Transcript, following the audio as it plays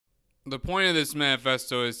The point of this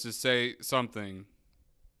manifesto is to say something.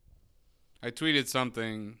 I tweeted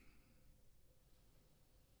something.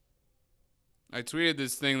 I tweeted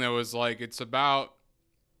this thing that was like, it's about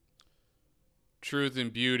truth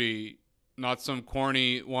and beauty, not some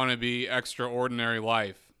corny wannabe extraordinary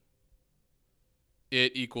life.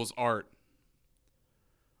 It equals art.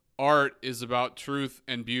 Art is about truth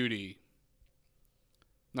and beauty,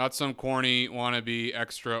 not some corny wannabe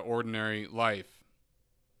extraordinary life.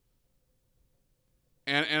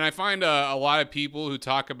 And I find a lot of people who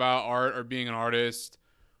talk about art or being an artist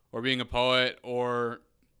or being a poet, or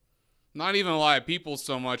not even a lot of people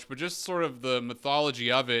so much, but just sort of the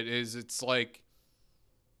mythology of it is, it's like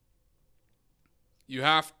you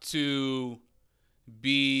have to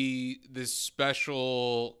be this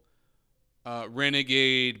special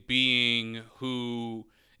renegade being who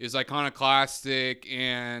is iconoclastic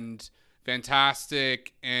and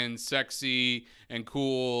fantastic and sexy and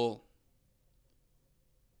cool.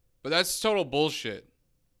 But that's total bullshit.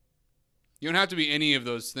 You don't have to be any of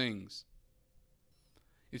those things.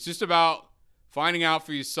 It's just about finding out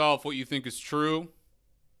for yourself what you think is true,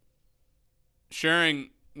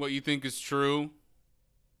 sharing what you think is true,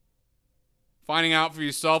 finding out for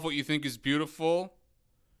yourself what you think is beautiful,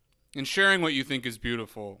 and sharing what you think is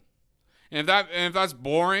beautiful. And if that's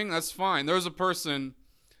boring, that's fine. There was a person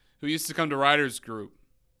who used to come to writers group.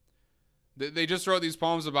 They just wrote these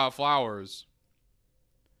poems about flowers.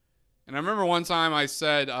 And I remember one time I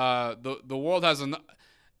said, the world has an...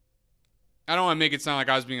 I don't want to make it sound like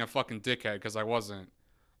I was being a fucking dickhead, because I wasn't.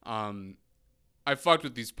 I fucked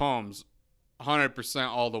with these poems 100%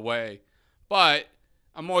 all the way. But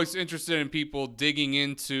I'm always interested in people digging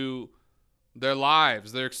into their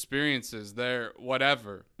lives, their experiences, their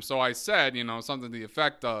whatever. So I said, something to the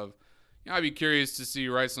effect of, I'd be curious to see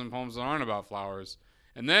you write some poems that aren't about flowers.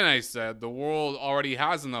 And then I said, the world already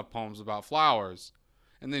has enough poems about flowers.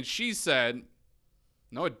 And then she said,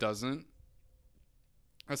 no, it doesn't.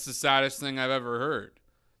 That's the saddest thing I've ever heard.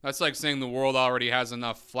 That's like saying the world already has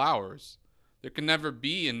enough flowers. There can never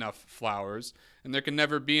be enough flowers, and there can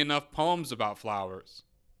never be enough poems about flowers.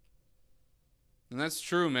 And that's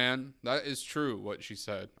true, man. That is true, what she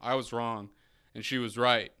said. I was wrong, and she was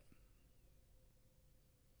right.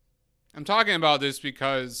 I'm talking about this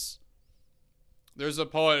because there's a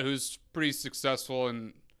poet who's pretty successful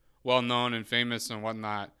and well-known and famous and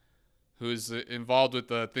whatnot, who's involved with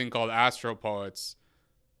the thing called Astro Poets.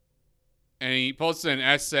 And he posted an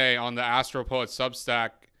essay on the Astro Poet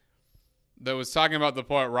Substack that was talking about the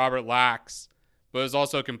poet Robert Lax, but was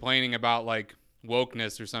also complaining about, like,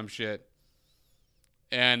 wokeness or some shit.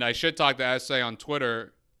 And I shit-talked the essay on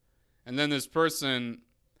Twitter. And then this person,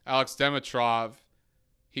 Alex Dimitrov,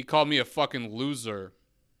 he called me a fucking loser.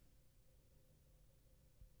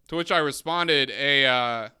 To which I responded,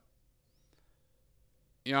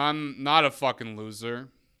 I'm not a fucking loser.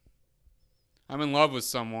 I'm in love with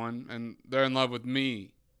someone, and they're in love with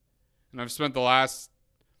me. And I've spent the last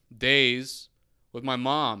days with my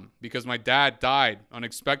mom because my dad died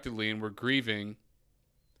unexpectedly and we're grieving.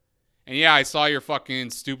 And yeah, I saw your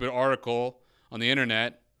fucking stupid article on the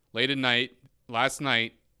internet late at night, last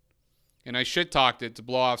night, and I shit-talked it to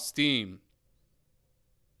blow off steam.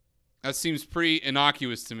 That seems pretty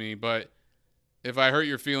innocuous to me, but if I hurt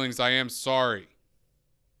your feelings, I am sorry.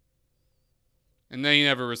 And then he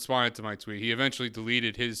never responded to my tweet. He eventually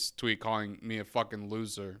deleted his tweet calling me a fucking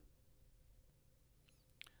loser.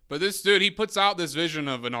 But this dude, he puts out this vision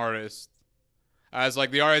of an artist as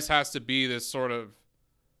like the artist has to be this sort of,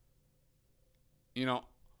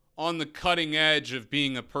 on the cutting edge of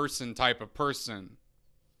being a person type of person.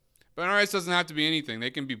 But an artist doesn't have to be anything.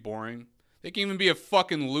 They can be boring. They can even be a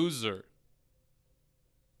fucking loser.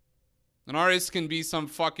 An artist can be some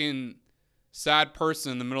fucking sad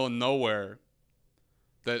person in the middle of nowhere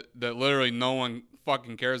that literally no one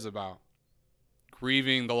fucking cares about.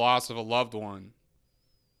 Grieving the loss of a loved one.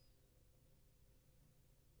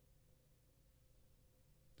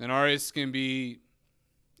 An artist can be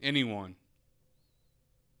anyone.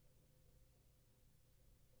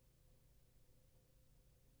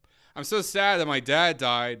 I'm so sad that my dad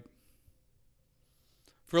died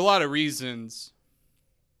for a lot of reasons.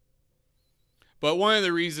 But one of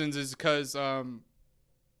the reasons is because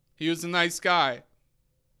he was a nice guy.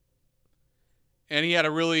 And he had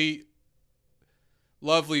a really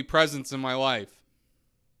lovely presence in my life.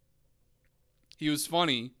 He was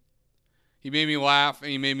funny. He made me laugh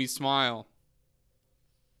and he made me smile.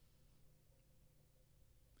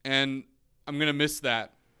 And I'm going to miss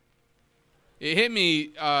that. It hit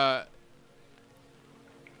me. I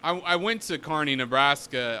went to Kearney,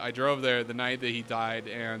 Nebraska. I drove there the night that he died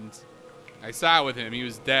and I sat with him. He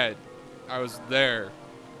was dead. I was there.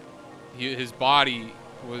 His body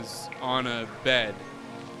was on a bed,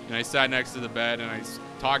 and I sat next to the bed, and I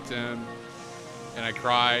talked to him, and I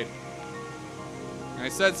cried, and I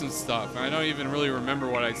said some stuff, and I don't even really remember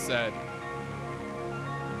what I said.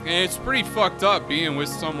 And it's pretty fucked up being with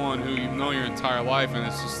someone who you've known your entire life, and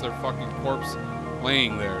it's just their fucking corpse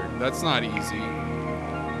laying there. That's not easy.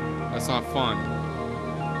 That's not fun.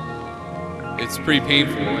 It's pretty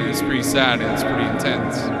painful, and it's pretty sad, and it's pretty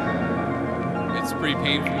intense. It's pretty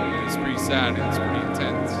painful, and it's pretty sad, and it's pretty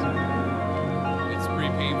intense. It's pretty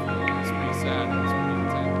painful, and it's pretty sad, and it's pretty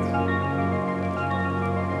intense.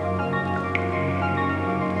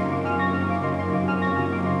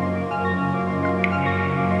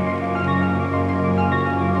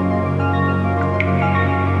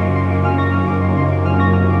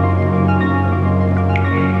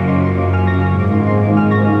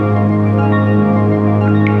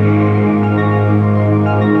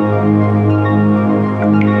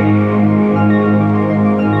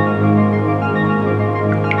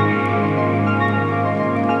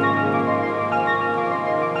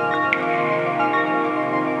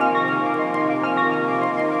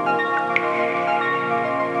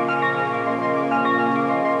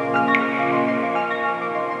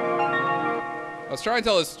 I was trying to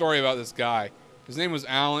tell this story about this guy. His name was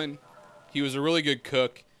Alan. He was a really good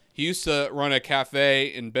cook. He used to run a cafe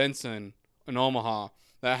in Benson, in Omaha,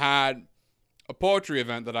 that had a poetry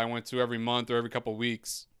event that I went to every month or every couple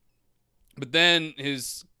weeks. But then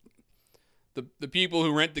the people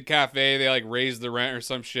who rent the cafe, they like raised the rent or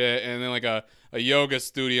some shit, and then like a yoga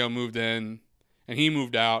studio moved in, and he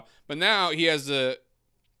moved out. But now he has I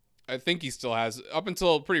think he still has, up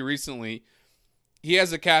until pretty recently, he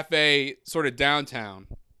has a cafe sort of downtown.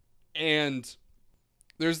 And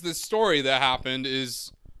there's this story that happened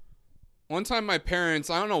is one time my parents,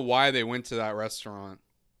 I don't know why they went to that restaurant.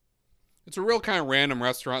 It's a real kind of random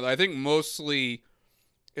restaurant. I think mostly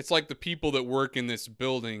it's like the people that work in this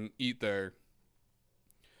building eat there.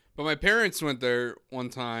 But my parents went there one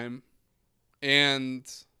time and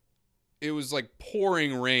it was like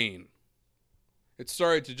pouring rain. It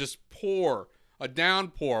started to just pour, a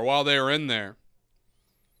downpour while they were in there.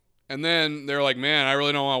 And then they're like, man, I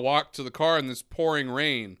really don't want to walk to the car in this pouring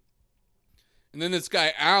rain. And then this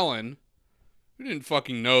guy, Alan, who didn't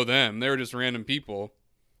fucking know them, they were just random people.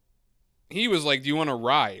 He was like, do you want to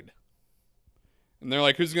ride? And they're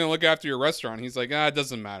like, who's going to look after your restaurant? He's like, it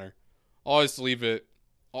doesn't matter. I'll just leave it.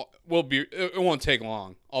 It won't take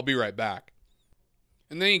long. I'll be right back.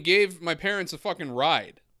 And then he gave my parents a fucking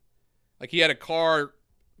ride. Like he had a car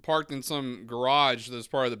parked in some garage that was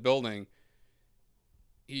part of the building.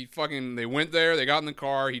 They went there, they got in the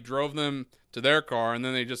car, he drove them to their car, and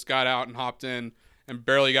then they just got out and hopped in and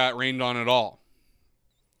barely got rained on at all.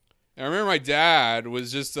 And I remember my dad was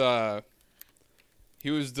just,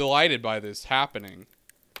 he was delighted by this happening.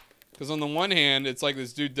 Because on the one hand, it's like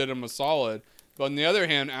this dude did him a solid, but on the other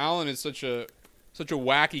hand, Alan is such a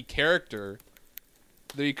wacky character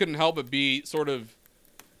that he couldn't help but be sort of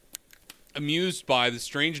amused by the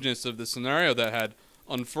strangeness of the scenario that had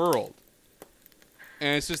unfurled.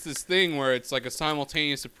 And it's just this thing where it's like a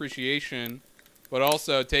simultaneous appreciation, but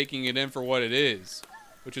also taking it in for what it is,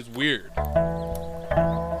 which is weird.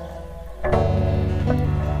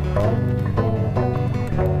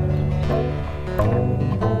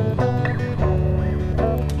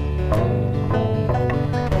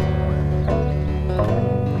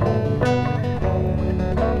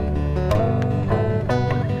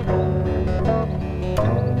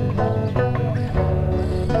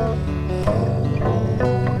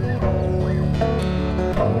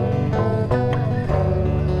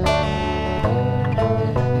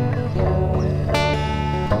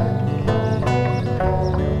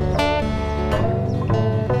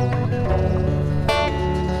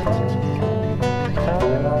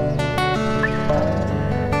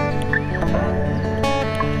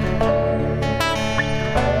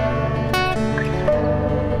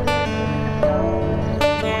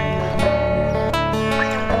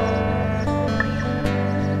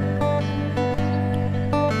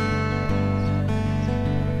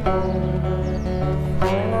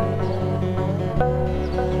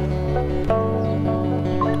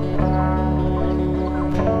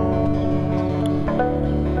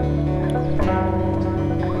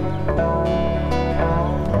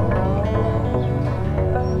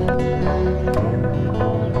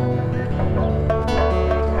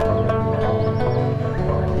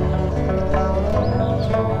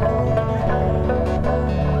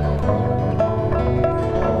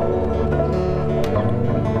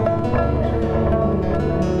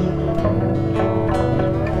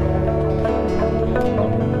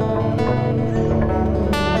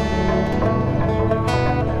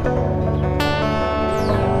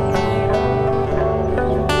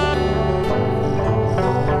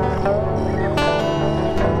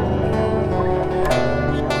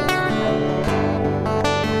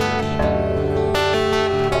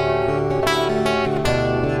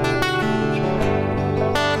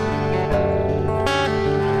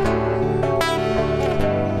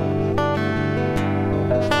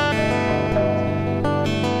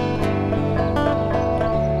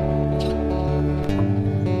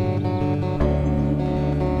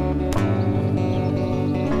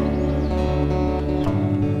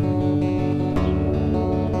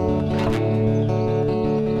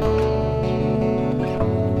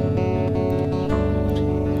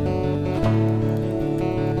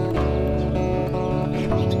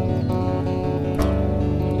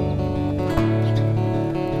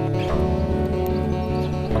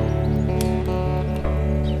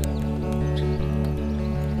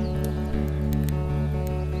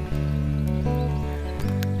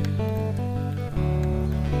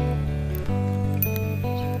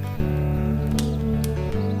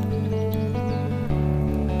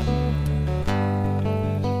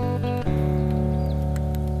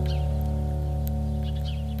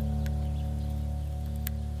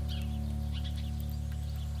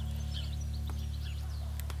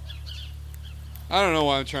 I don't know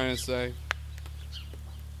what I'm trying to say.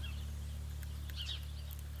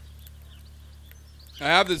 I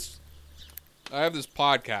have this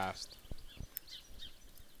podcast.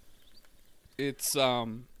 It's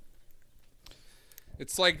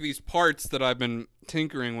like these parts that I've been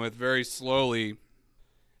tinkering with very slowly.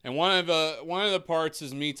 And one of the parts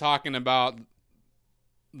is me talking about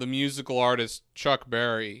the musical artist Chuck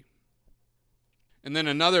Berry. And then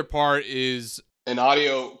another part is an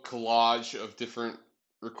audio collage of different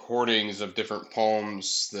recordings of different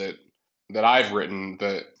poems that I've written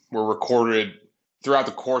that were recorded throughout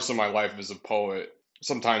the course of my life as a poet.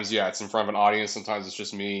 Sometimes, yeah, it's in front of an audience. Sometimes it's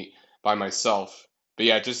just me by myself. But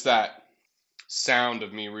yeah, just that sound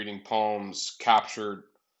of me reading poems captured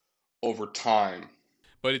over time.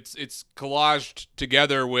 But it's collaged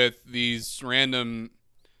together with these random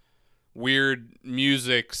weird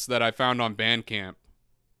musics that I found on Bandcamp.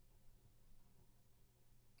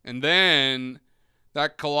 And then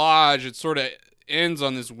that collage, it sort of ends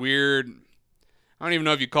on this weird, I don't even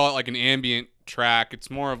know if you call it like an ambient track. It's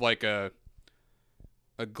more of like a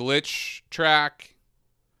glitch track.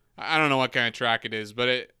 I don't know what kind of track it is,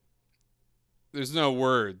 but there's no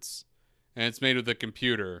words, and it's made with a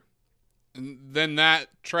computer. And then that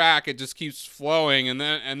track, it just keeps flowing, and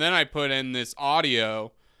then I put in this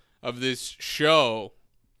audio of this show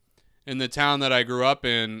in the town that I grew up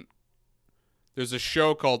in. There's a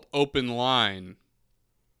show called Open Line,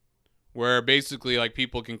 where basically like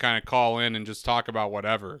people can kind of call in and just talk about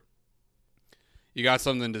whatever. You got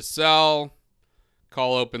something to sell,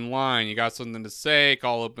 call Open Line. You got something to say,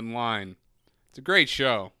 call Open Line. It's a great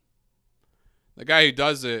show. The guy who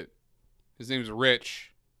does it, his name's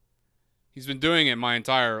Rich. He's been doing it my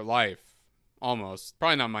entire life, almost.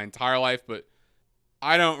 Probably not my entire life, but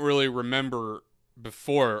I don't really remember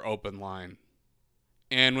before Open Line.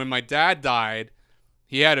 And when my dad died,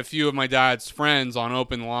 he had a few of my dad's friends on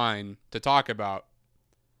Open Line to talk about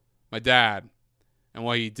my dad and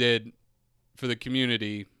what he did for the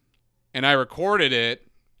community. And I recorded it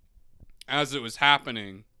as it was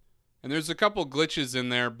happening. And there's a couple glitches in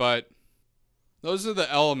there, but those are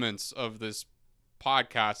the elements of this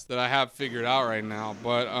podcast that I have figured out right now.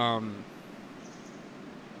 But I'm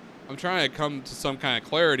trying to come to some kind of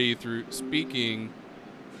clarity through speaking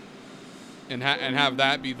and have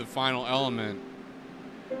that be the final element.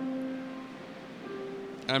 And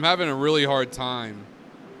I'm having a really hard time.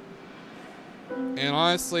 And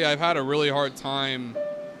honestly, I've had a really hard time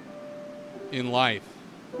in life.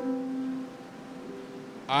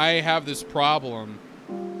 I have this problem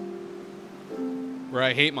where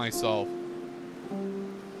I hate myself.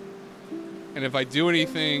 And if I do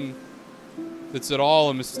anything that's at all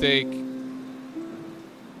a mistake,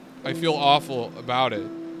 I feel awful about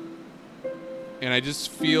it. And I just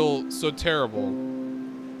feel so terrible.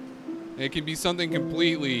 And it can be something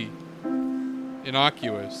completely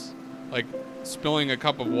innocuous, like spilling a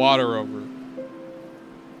cup of water over.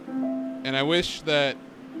 And I wish that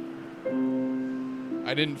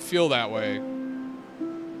I didn't feel that way.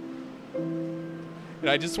 And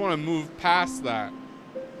I just want to move past that.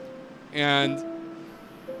 And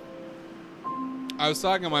I was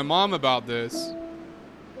talking to my mom about this.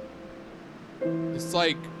 It's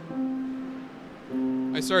like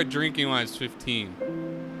I started drinking when I was 15.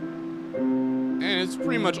 And it's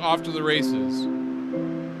pretty much off to the races.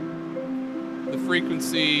 The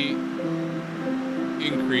frequency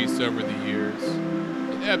increased over the years.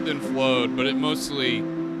 It ebbed and flowed, but it mostly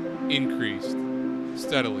increased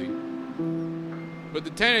steadily. But the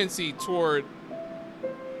tendency toward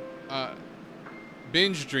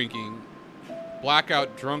binge drinking,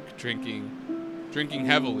 blackout drunk drinking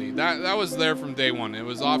heavily, that was there from day one. It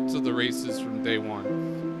was off to the races from day one.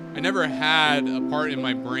 I never had a part in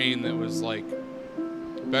my brain that was like,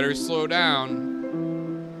 better slow down.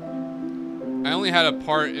 I only had a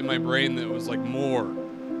part in my brain that was like more.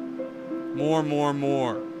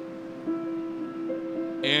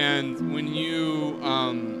 And when you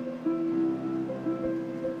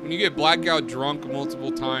get blackout drunk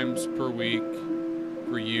multiple times per week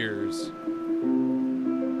for years,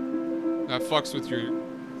 that fucks with your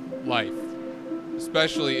life.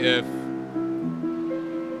 Especially if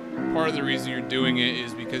part of the reason you're doing it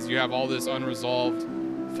is because you have all this unresolved,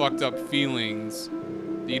 fucked up feelings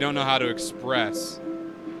that you don't know how to express.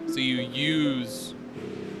 So you use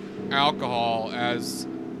alcohol as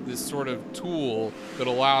this sort of tool that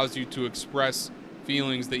allows you to express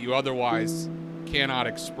feelings that you otherwise cannot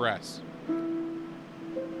express.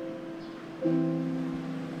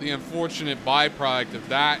 The unfortunate byproduct of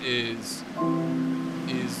that is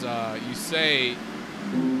you say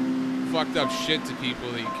fucked up shit to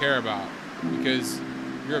people that you care about because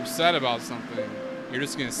you're upset about something. You're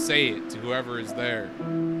just going to say it to whoever is there.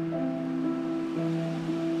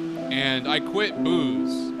 And I quit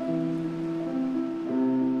booze.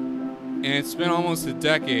 And it's been almost a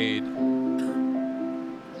decade.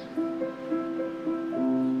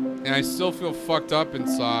 And I still feel fucked up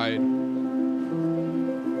inside.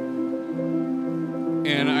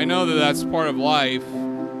 And I know that that's part of life.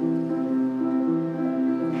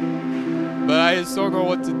 But I just don't know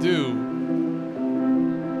what to do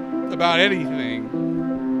about anything.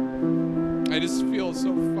 I just feel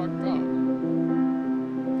so fucked up.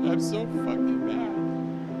 I'm so fucking bad.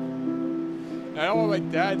 I don't want my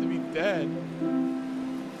dad to be dead.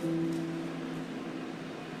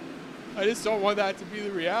 I just don't want that to be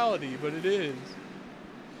the reality, but it is.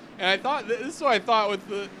 And I thought, this is what I thought with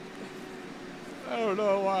the, I don't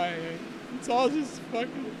know why. It's all just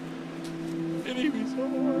fucking hitting me so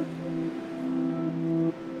hard.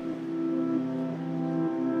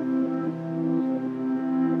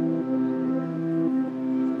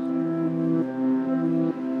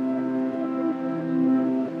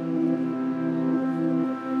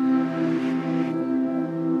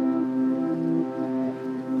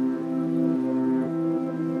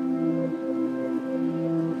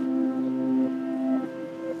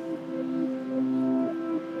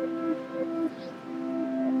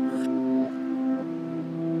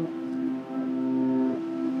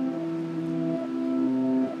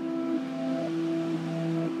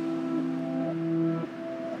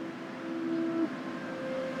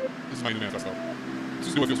 This is my new manifesto. This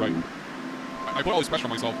is what feels right. I put all this pressure on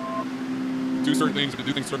myself to do certain things, to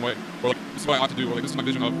do things a certain way, or like this is what I ought to do, or like this is my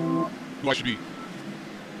vision of who I should be.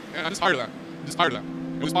 And I'm just tired of that. I'm just tired of that.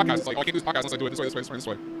 And this podcast, it's like, oh, I can't do this podcast unless I do it this way, this way, this way, this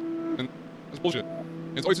way. And that's bullshit.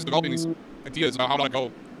 And it's always just developing these ideas about how do I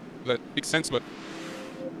go that make sense, but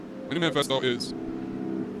my new manifesto is, I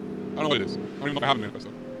don't know what it is. I don't even know if I have a manifesto.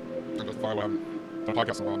 I justify why I haven't done a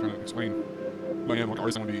podcast in a while. I'm trying to explain who I am, what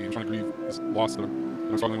artist I want to be. I'm trying to grieve this loss that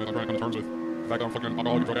I'm struggling with. I'm trying to come to terms with the fact that I'm fucking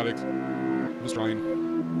alcoholic and drug addict. I'm just trying,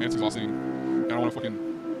 and it's exhausting. And I don't want to fucking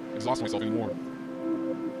exhaust myself anymore.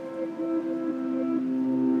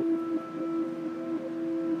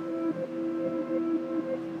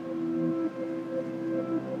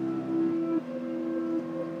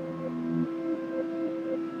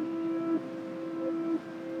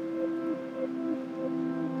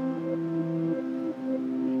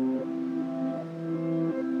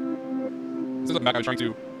 Since I'm back, I'm trying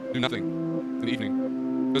to do nothing in the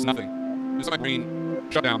evening. There's nothing. Just let my brain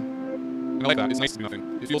shut down. And I like that. It's nice to do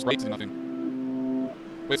nothing. It feels right to do nothing.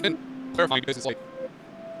 But it's been clarifying because it's like,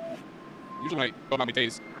 usually when I go about my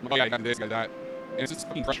days, I'm like, oh yeah, I got this, I got that. And it's just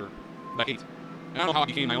fucking pressure that I hate. And I don't know how I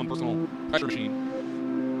became my own personal pressure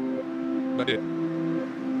machine. But I did.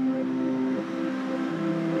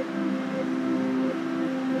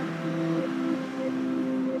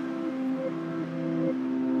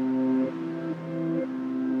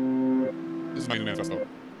 This is my new manifesto.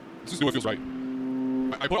 This is what feels right.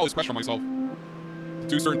 I put all this pressure on myself to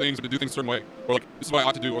do certain things, to do things a certain way, or like this is what I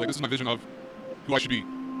ought to do, or like this is my vision of who I should be.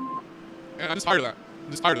 And I'm just tired of that.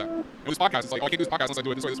 I'm just tired of that. And with this podcast, it's like, oh, I can't do this podcast unless I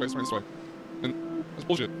do it this way, this way, this way, this way. And that's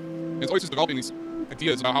bullshit. And it's always just developing these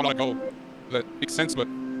ideas about how do I go that make sense, but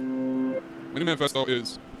my new manifesto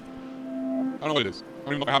is, I don't know what it is. I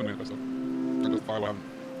don't even know if I have a manifesto. I justify why I haven't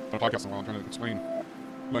done a podcast in a while. I'm trying to explain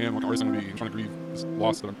who I am, what artist I want to be. I'm trying to grieve this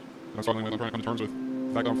loss that I'm struggling with. I'm trying to come to terms with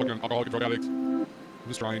the fact that I'm fucking alcoholic and drug addict. I'm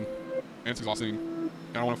just trying, and it's exhausting, and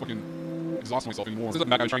I don't want to fucking exhaust myself anymore. Since I'm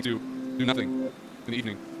back, I'm trying to do nothing in the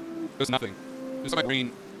evening. There's nothing. Just let my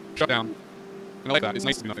brain shut down. And I like that. It's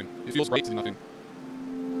nice to do nothing. It feels right to do nothing.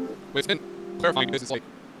 But it's been clarifying because it's like,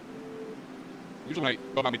 usually when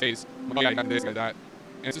I go about my days, I'm like, oh yeah, I got this, I got that.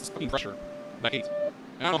 And it's just fucking pressure that I hate. And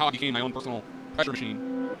I don't know how I became my own personal pressure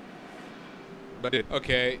machine. But I did.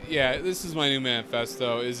 Okay, yeah, this is my new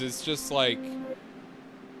manifesto. It's just like,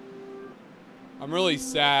 I'm really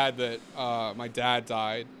sad that my dad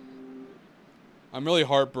died. I'm really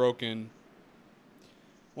heartbroken.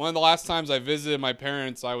 One of the last times I visited my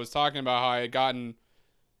parents, I was talking about how I had gotten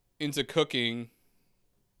into cooking.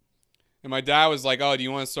 And my dad was like, oh, do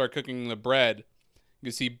you want to start cooking the bread?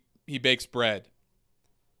 Because he bakes bread.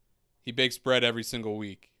 He bakes bread every single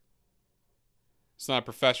week. It's not a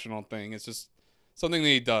professional thing. It's just something that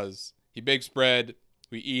he does. He bakes bread.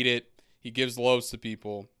 We eat it. He gives loaves to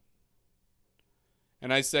people.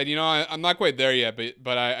 And I said, you know, I'm not quite there yet,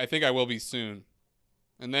 but I think I will be soon.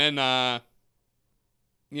 And then,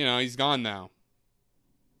 you know, he's gone now.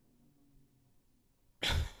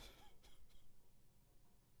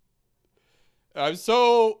 I'm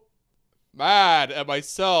so mad at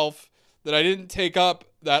myself that I didn't take up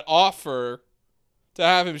that offer to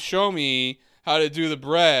have him show me how to do the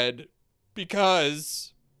bread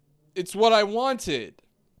because it's what I wanted.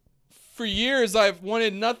 For years, I've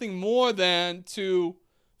wanted nothing more than to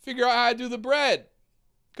figure out how to do the bread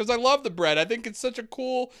because I love the bread. I think it's such a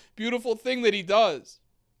cool, beautiful thing that he does.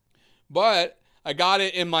 But I got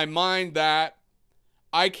it in my mind that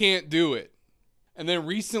I can't do it. And then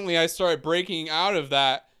recently I started breaking out of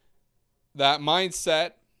that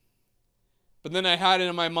mindset. But then I had it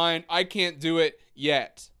in my mind, I can't do it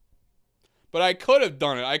yet. But I could have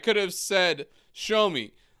done it. I could have said, show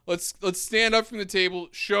me. Let's stand up from the table.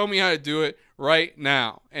 Show me how to do it right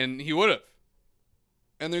now. And he would have.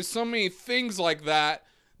 And there's so many things like that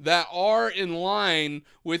are in line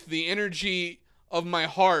with the energy of my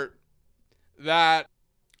heart that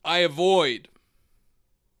I avoid.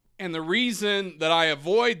 And the reason that I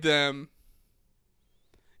avoid them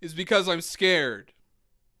is because I'm scared.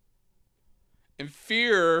 And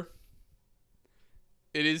fear,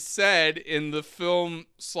 it is said in the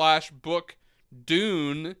film/book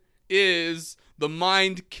Dune, is the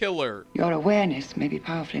mind killer. Your awareness may be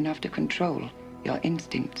powerful enough to control your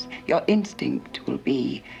instincts. Your instinct will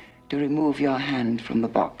be to remove your hand from the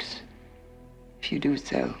box. If you do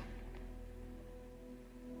so,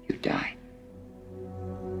 you die.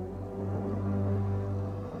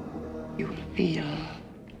 You will feel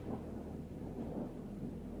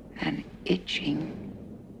an itching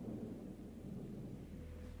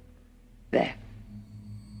there.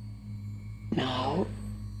 Now,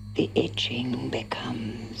 the itching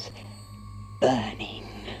becomes burning.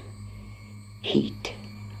 Heat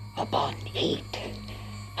upon heat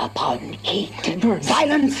upon heat.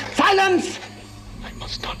 Silence! Silence! I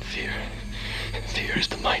must not fear. Fear is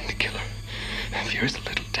the mind killer. Fear is the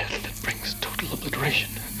little death that brings total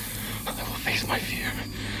obliteration. I will face my fear.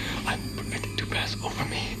 I will permit it to pass over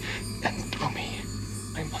me and through me.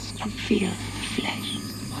 I must not feel flesh.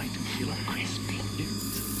 The mind killer. Crispy. Fear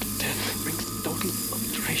is the death that brings total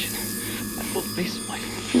obliteration. I will face my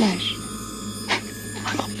flesh.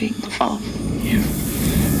 Popping off. Here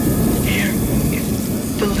is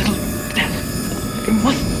the little death. I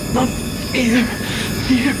must not fear.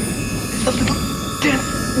 Fear is the little death.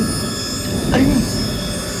 I'm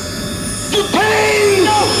the pain!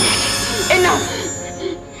 No! Enough!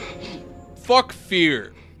 Fuck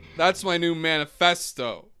fear. That's my new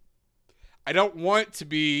manifesto. I don't want to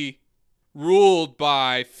be ruled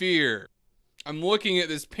by fear. I'm looking at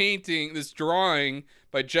this painting, this drawing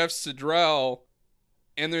by Jeff Sidrell,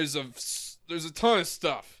 and there's a ton of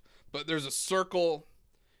stuff. But there's a circle,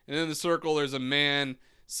 and in the circle there's a man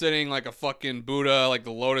sitting like a fucking Buddha, like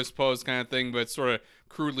the lotus pose kind of thing, but it's sort of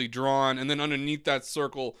crudely drawn. And then underneath that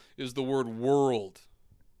circle is the word world.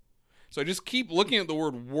 So I just keep looking at the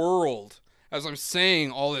word world as I'm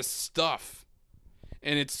saying all this stuff.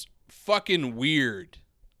 And it's fucking weird.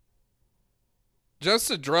 Jeff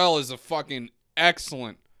Sidrell is a fucking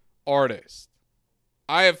excellent artist.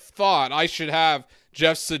 I have thought I should have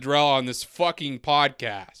Jeff Sidrell on this fucking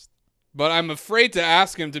podcast. But I'm afraid to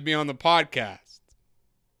ask him to be on the podcast.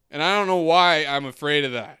 And I don't know why I'm afraid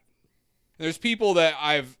of that. There's people that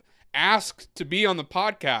I've asked to be on the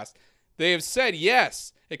podcast. They have said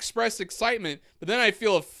yes, expressed excitement, but then I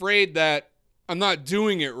feel afraid that I'm not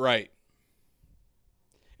doing it right.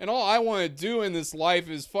 And all I want to do in this life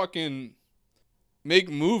is fucking make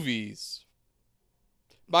movies.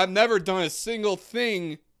 But I've never done a single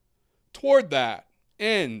thing toward that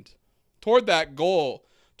end, toward that goal,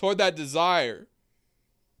 toward that desire.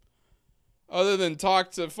 Other than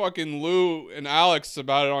talk to fucking Lou and Alex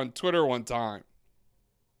about it on Twitter one time.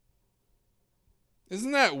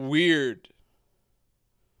 Isn't that weird?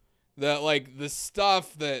 That like the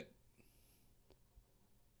stuff that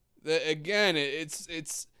again, it's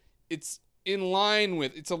in line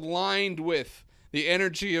with, it's aligned with the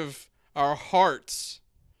energy of our hearts.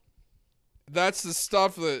 That's the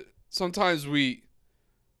stuff that sometimes we're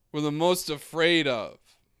the most afraid of.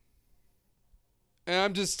 And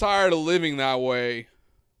I'm just tired of living that way.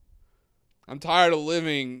 I'm tired of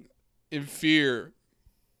living in fear.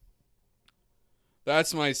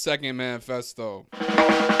 That's my second manifesto.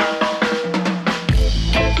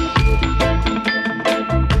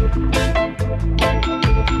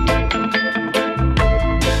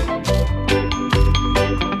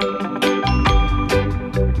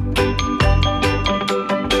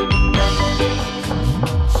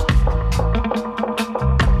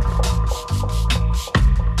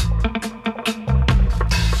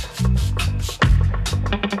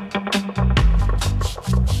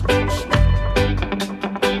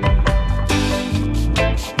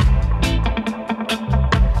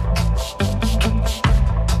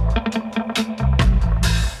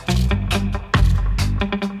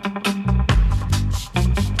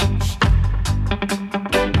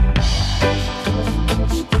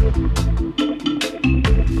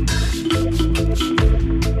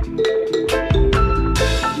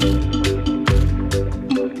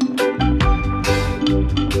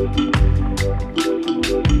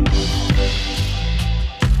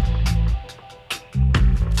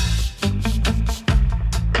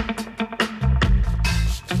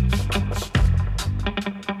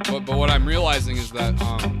 is that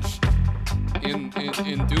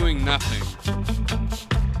in doing nothing,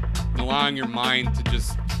 allowing your mind to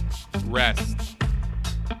just rest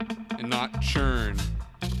and not churn,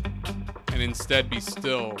 and instead be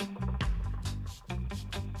still,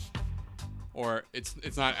 or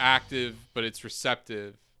it's not active but it's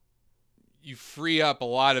receptive, you free up a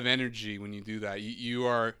lot of energy when you do that. You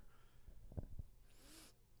are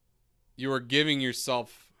giving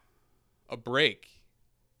yourself a break.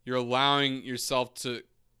 You're allowing yourself to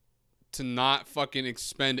not fucking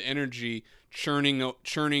expend energy churning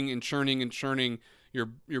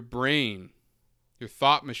your brain, your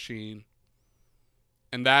thought machine.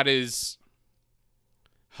 And that is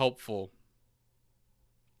helpful.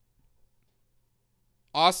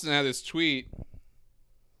 Austin had this tweet.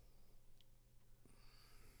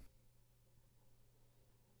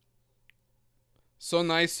 So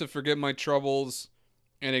nice to forget my troubles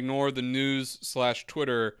and ignore the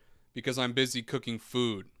news/Twitter because I'm busy cooking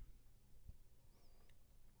food.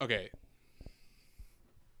 Okay.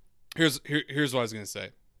 Here's what I was gonna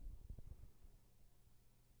say.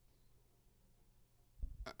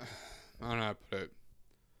 I don't know how to put it.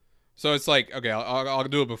 So it's like, okay, I'll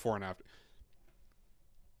do it before and after.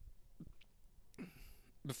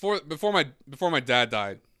 Before my dad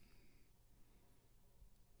died,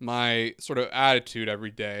 my sort of attitude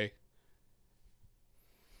every day.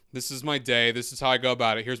 This is my day. This is how I go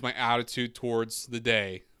about it. Here's my attitude towards the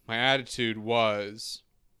day. My attitude was,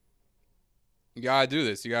 you gotta do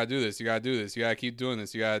this. You gotta do this. You gotta do this. You gotta keep doing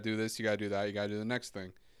this. You gotta do this. You gotta do that. You gotta do the next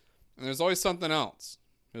thing. And there's always something else.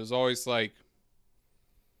 It was always like,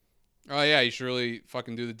 oh yeah, you should really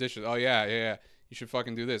fucking do the dishes. Oh yeah. You should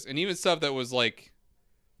fucking do this. And even stuff that was like,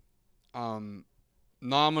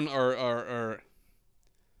 nominal or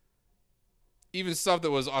even stuff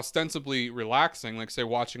that was ostensibly relaxing, like say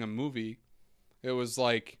watching a movie, it was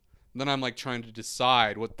like, then I'm like trying to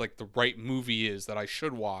decide what like the right movie is that I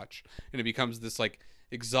should watch, and it becomes this like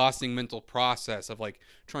exhausting mental process of like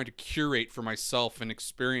trying to curate for myself an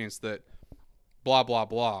experience that blah blah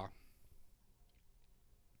blah.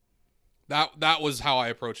 That was how I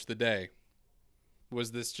approached the day.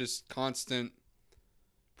 Was this just constant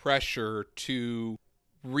pressure to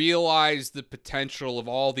realize the potential of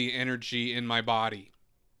all the energy in my body.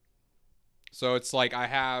 So it's like I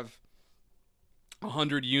have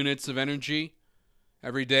 100 units of energy.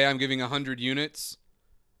 Every day I'm giving 100 units.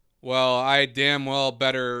 Well, I damn well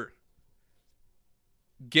better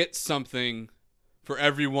get something for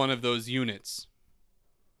every one of those units.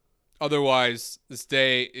 Otherwise, this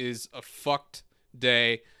day is a fucked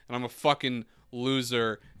day, and I'm a fucking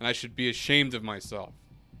loser, and I should be ashamed of myself.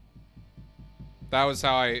 That was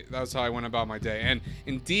how I went about my day. And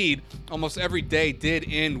indeed, almost every day did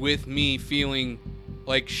end with me feeling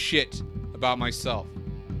like shit about myself.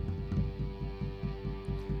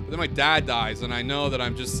 But then my dad dies, and I know that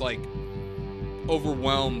I'm just like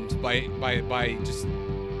overwhelmed by just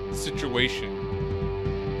the situation.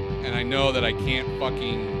 And I know that I can't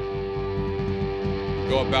fucking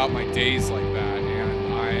go about my days like that.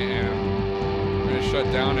 And I am going to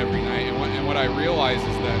shut down every night. And what I realize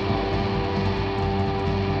is that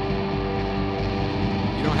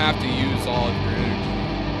you don't have to use all of your energy.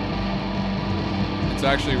 It's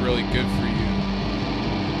actually really good for you.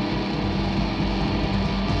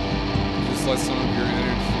 Just let some of your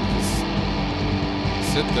energy just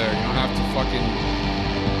sit there. You don't have to fucking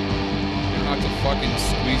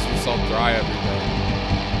squeeze yourself dry every day.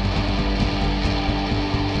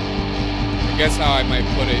 I guess how I might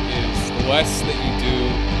put it is the less that you do,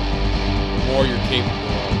 the more you're capable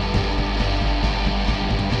of.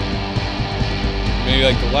 Maybe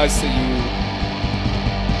like the less you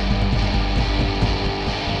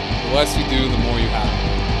do, the more you have.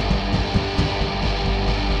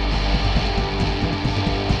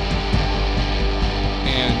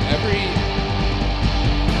 And every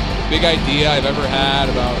big idea I've ever had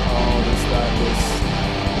about this, that, this,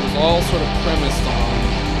 it was all sort of premised on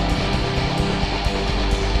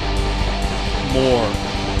more.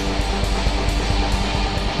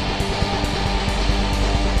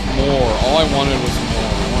 All I wanted was more.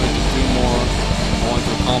 I wanted to do more. I wanted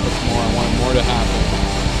to accomplish more. I wanted more to happen.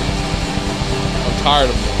 I'm tired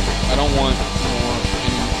of more. I don't want more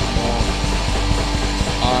anymore.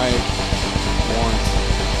 I want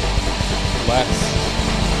less.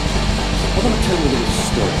 I want to tell you a little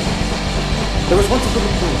story. There was once a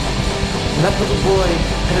little boy, and that little boy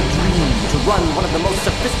had a dream to run one of the most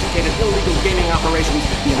sophisticated illegal gaming operations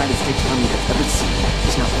the United States Army has ever seen.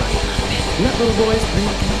 He's not right. And that little boy's dream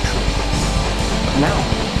came true. But now,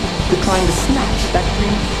 they're trying to snatch that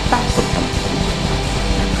dream back from him.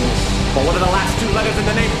 Well, what are the last two letters in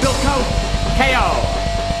the name, Bilko? KO.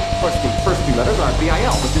 Of course, the first two letters are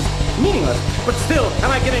BIL, which is meaningless. But still,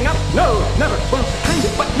 am I giving up? No, never. Well, kind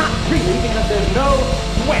of, but not really, because there's no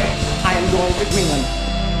way I am going to Greenland.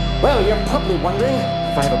 Well, you're probably wondering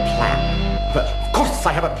if I have a plan. But of course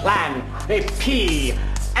I have a plan. A P-L-A-N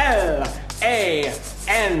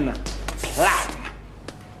plan.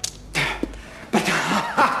 But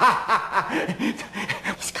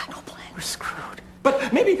he's got no plan. We're screwed.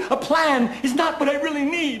 But maybe a plan is not what I really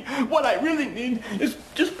need. What I really need is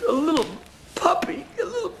just a little puppy. A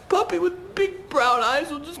little puppy with big brown eyes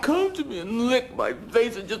who'll just come to me and lick my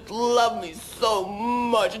face and just love me so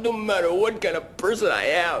much, no matter what kind of person I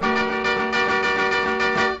am.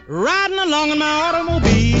 Riding along in my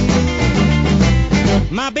automobile,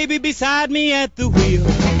 my baby beside me at the wheel.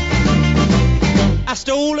 I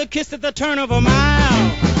stole a kiss at the turn of a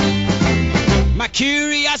mile, my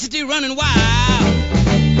curiosity running wild,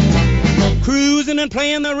 cruising and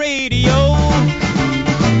playing the radio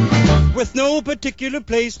with no particular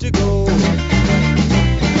place to go.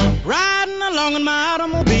 Riding along in my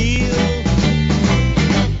automobile,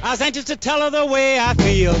 I was anxious to tell her the way I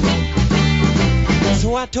feel.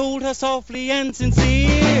 So I told her softly and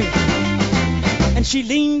sincere, and she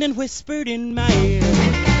leaned and whispered in my ear,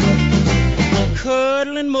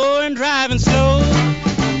 cuddling more and driving slow,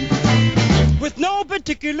 with no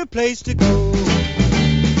particular place to go.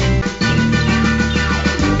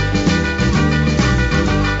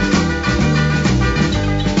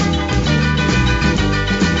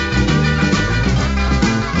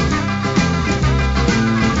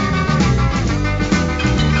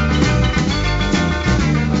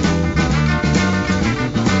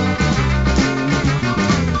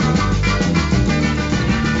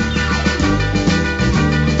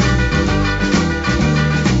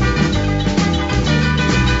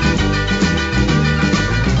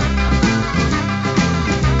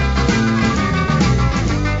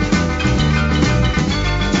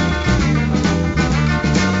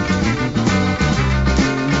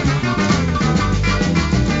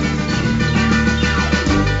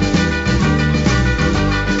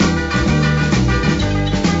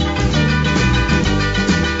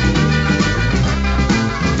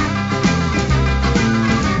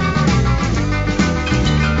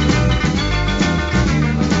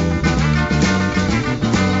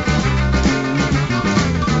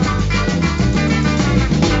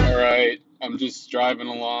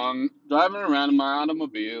 Driving around in my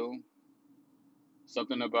automobile.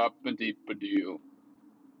 Something about ba-deep-a-doo.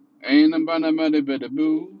 Ain't about a bit of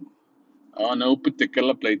boo. Oh, no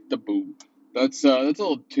particular place to boo. That's a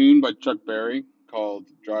little tune by Chuck Berry called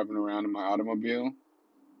Driving Around in My Automobile.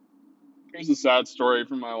 Here's a sad story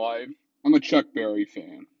from my life. I'm a Chuck Berry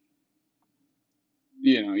fan.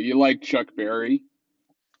 You know, you like Chuck Berry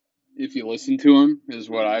if you listen to him, is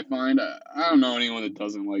what I find. I don't know anyone that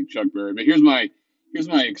doesn't like Chuck Berry, but here's my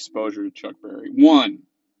exposure to Chuck Berry. One,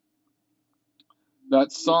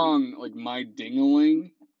 that song, like My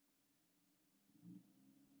Ding-a-ling,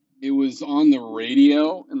 it was on the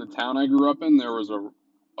radio in the town I grew up in. There was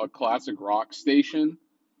a classic rock station,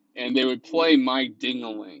 and they would play My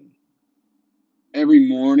Ding-a-ling every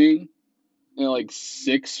morning at like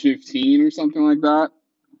 6:15 or something like that.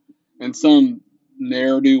 And some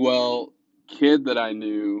ne'er-do-well kid that I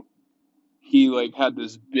knew, he like had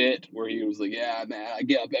this bit where he was like, yeah, man, I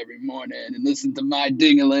get up every morning and listen to My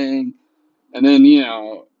Ding-a-ling. And then, you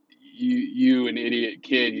know, you an idiot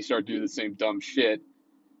kid, you start doing the same dumb shit.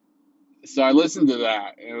 So I listened to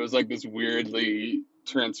that, and it was like this weirdly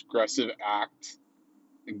transgressive act,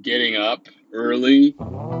 getting up early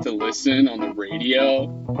to listen on the radio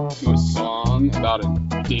to a song about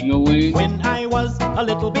a ding-a-ling. When I was a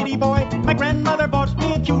little bitty boy, my grandmother bought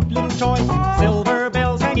me a cute little toy. Silver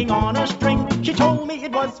bells hanging on a string. She told me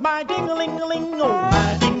it was my ding-a-ling-a-ling. Oh,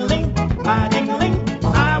 my ding-a-ling, my ding-a-ling.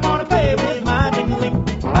 I want to play with my ding-a-ling.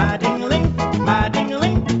 My ding-a-ling, my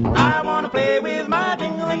ding-a-ling. I want to play with my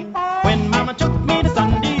ding-a-ling. When Mama took me to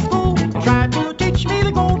Sunday school, tried to teach me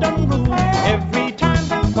the golden rule. Every time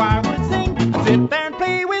the choir would sing, I'd sit there and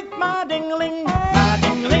play with my ding-a-ling. My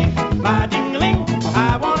ding-a-ling, my ding-a-ling.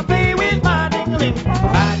 I want to play with my ding-a-ling.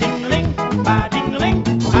 My ding-a-ling, my ding-a-ling.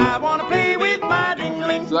 I want to play with my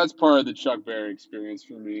ding-a-ling. So that's part of the Chuck Berry experience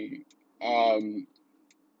for me.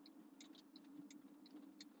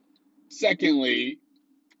 Secondly,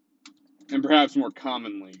 and perhaps more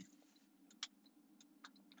commonly,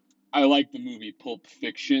 I like the movie Pulp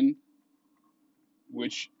Fiction,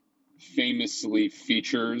 which famously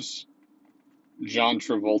features John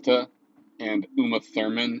Travolta and Uma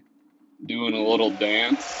Thurman doing a little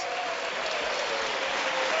dance.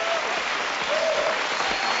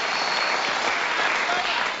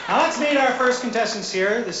 Now let's meet our first contestants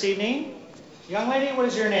here this evening. Young lady, what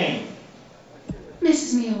is your name?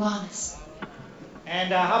 Mrs. Mia Wallace.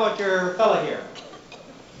 And how about your fella here?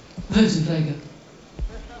 Vincent Vega.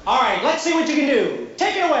 All right, let's see what you can do.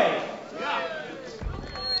 Take it away.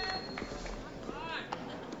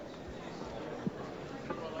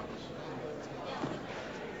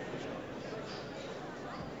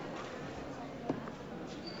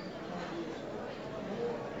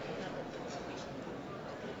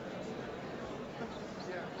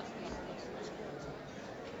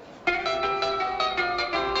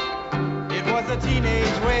 It was a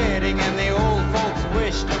teenage wedding and the old folks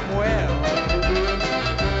wished him well.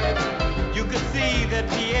 You could see that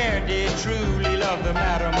Pierre did truly love the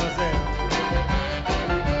mademoiselle.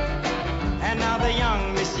 And now the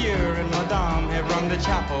young monsieur and madame have rung the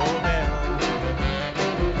chapel bell.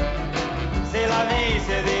 C'est la vie,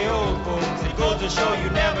 say the old folks, it goes to show you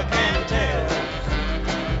never can tell.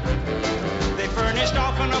 They furnished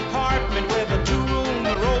off an apartment with a two-room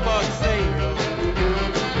robot sale.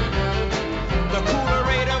 The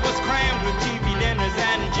coolerator was crammed with TV dinners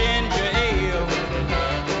and ginger ale.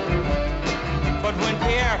 But when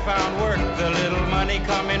Pierre found work, the little money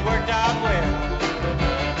coming worked out well.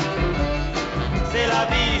 C'est la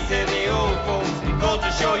vie, say the old folks, it goes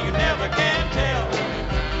to show you never can tell.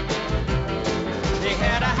 They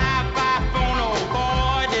had a hi-fi phone, oh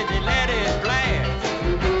boy, did they let it blast.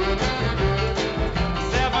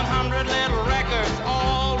 700 little records,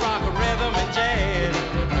 all rock, rhythm, and jazz.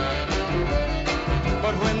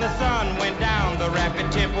 But when the sun went down, the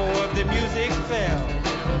rapid tempo of the music fell.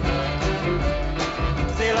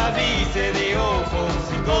 C'est la vie, say the old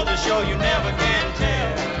folks, it goes to show you never can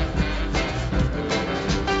tell.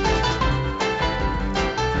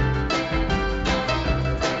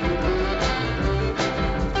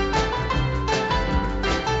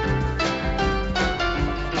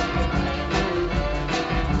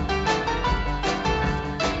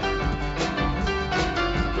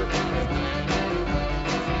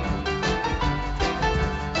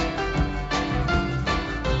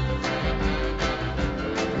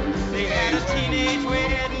 They had a teenage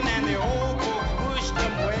wedding and the old folks wished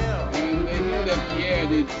them well. And they knew that Pierre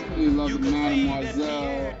did truly love You the could see that mademoiselle.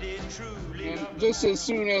 Pierre did truly And love just as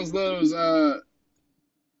soon as those,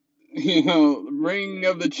 ringing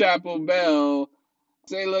of the chapel bell,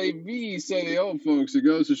 say la vie, say the old folks, it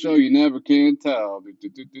goes to show you never can tell. Do, do,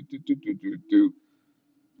 do, do, do, do, do, do, do.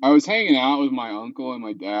 I was hanging out with my uncle and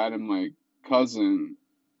my dad and my cousin,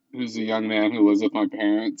 who's a young man who lives with my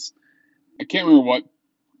parents. I can't remember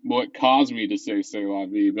what caused me to say "c'est la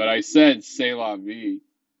vie," but I said "c'est la vie,"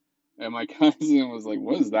 and my cousin was like,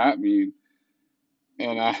 "What does that mean?"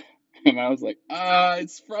 And I was like,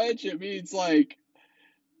 it's French. It means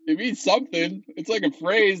something. It's like a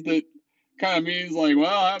phrase that kind of means like,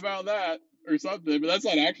 well, how about that or something. But that's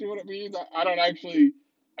not actually what it means. I don't actually.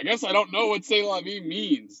 I guess I don't know what "c'est la vie"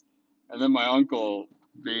 means. And then my uncle,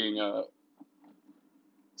 being a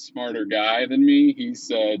smarter guy than me, he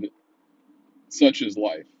said, "Such is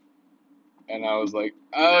life." And I was like,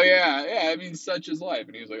 oh, yeah, it means such is life.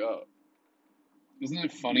 And he was like, oh, isn't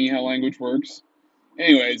it funny how language works?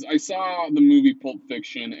 Anyways, I saw the movie Pulp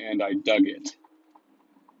Fiction and I dug it.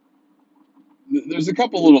 There's a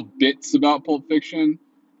couple little bits about Pulp Fiction.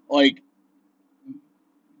 Like,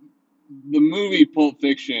 the movie Pulp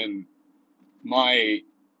Fiction,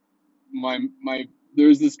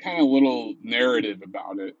 there's this kind of little narrative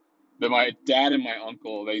about it that my dad and my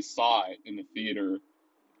uncle, they saw it in the theater.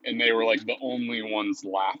 And they were like the only ones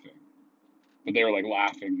laughing. But they were like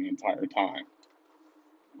laughing the entire time.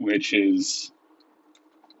 Which is,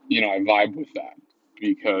 I vibe with that.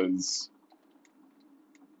 Because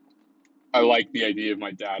I like the idea of my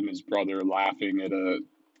dad and his brother laughing at a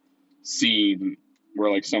scene where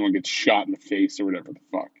like someone gets shot in the face or whatever the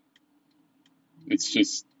fuck.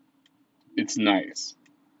 It's nice.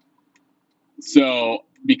 So,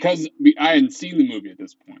 because I hadn't seen the movie at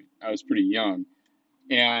this point. I was pretty young.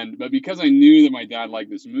 But because I knew that my dad liked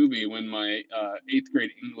this movie, when my 8th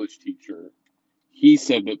grade English teacher, he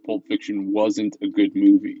said that Pulp Fiction wasn't a good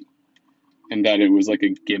movie, and that it was like a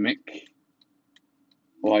gimmick,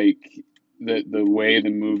 like the way the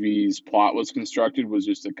movie's plot was constructed was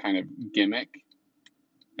just a kind of gimmick.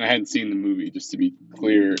 And I hadn't seen the movie, just to be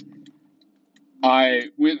clear. I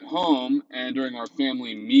went home, and during our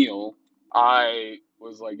family meal, I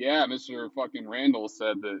was like, yeah, Mr. fucking Randall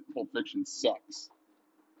said that Pulp Fiction sucks.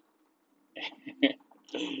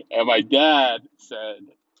 And my dad said,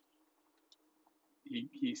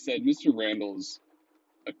 he said, Mr. Randall's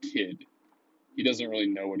a kid. He doesn't really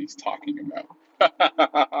know what he's talking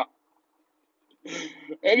about.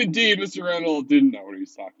 And indeed, Mr. Randall didn't know what he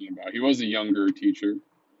was talking about. He was a younger teacher,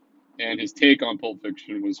 and his take on Pulp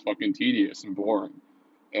Fiction was fucking tedious and boring.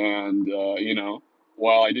 And,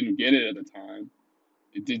 while I didn't get it at the time,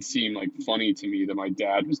 it did seem like funny to me that my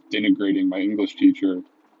dad was denigrating my English teacher.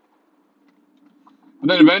 But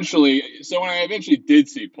then so when I eventually did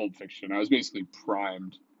see Pulp Fiction, I was basically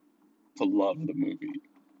primed to love the movie.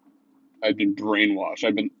 I'd been brainwashed.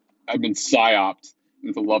 I'd been psyoped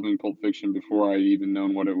into loving Pulp Fiction before I'd even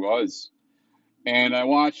known what it was. And I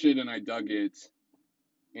watched it and I dug it.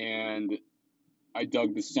 And I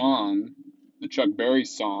dug the song, the Chuck Berry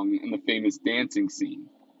song, and the famous dancing scene.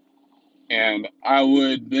 And I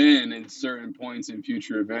would then, in certain points in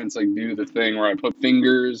future events, like do the thing where I put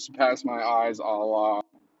fingers past my eyes, a la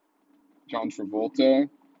John Travolta.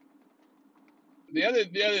 The other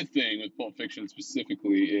thing with Pulp Fiction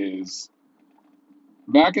specifically is,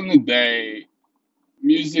 back in the day,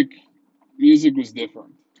 music was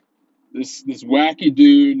different. This wacky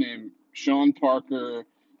dude named Sean Parker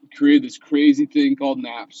created this crazy thing called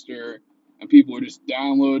Napster, and people were just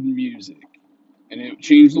downloading music. And it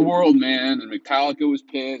changed the world, man. And Metallica was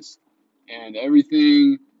pissed, and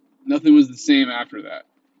nothing was the same after that.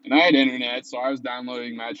 And I had internet, so I was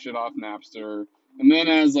downloading mad shit off Napster. And then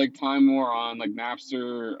as like time wore on, like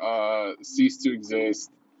Napster ceased to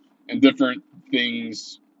exist, and different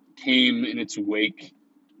things came in its wake,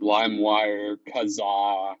 LimeWire,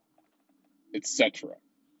 Kazaa, etc.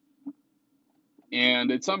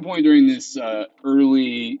 And at some point during this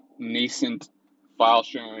early nascent file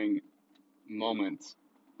sharing moment,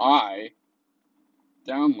 I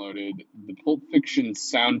downloaded the Pulp Fiction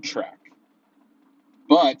soundtrack.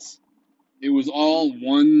 But it was all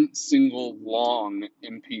one single long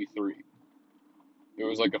MP3. It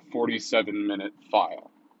was like a 47-minute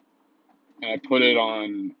file. And I put it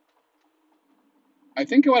on, I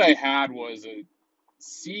think what I had was a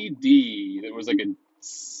CD that was like a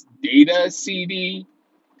data CD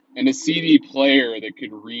and a CD player that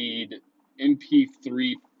could read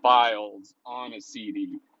MP3 files on a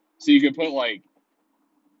CD. So you could put like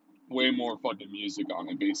way more fucking music on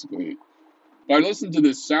it, basically. But I listened to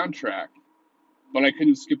this soundtrack, but I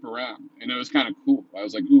couldn't skip around, and it was kind of cool. I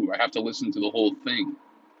was like, ooh, I have to listen to the whole thing.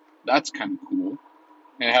 That's kind of cool.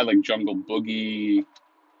 And it had like Jungle Boogie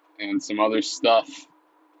and some other stuff,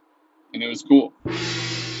 and it was cool.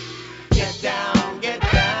 Get down, get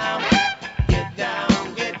down, get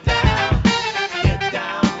down, get down, get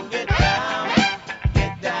down, get down,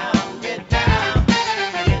 get down, get down,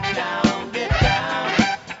 get down, get down,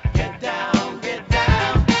 get down, get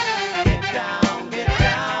down, get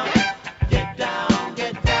down, get down,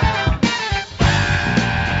 get down.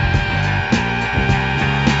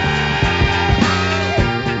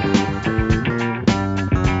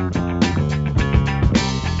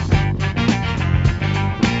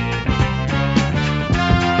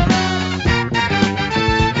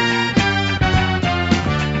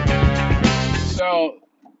 So,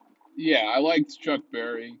 yeah, I liked Chuck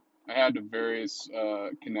Berry. I had various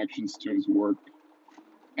connections to his work.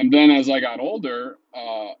 And then as I got older,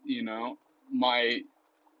 my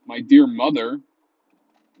dear mother,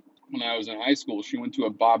 when I was in high school, she went to a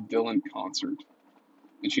Bob Dylan concert.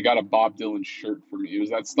 And she got a Bob Dylan shirt for me. It was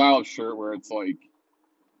that style of shirt where it's like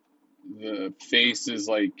the face is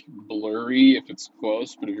like blurry if it's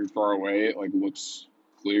close, but if you're far away, it like looks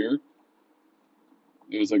clear.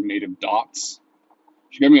 It was like made of dots.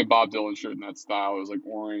 She got me a Bob Dylan shirt in that style. It was like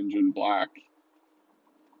orange and black.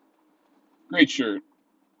 Great shirt.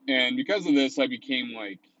 And because of this, I became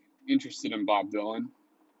like interested in Bob Dylan.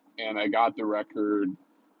 And I got the record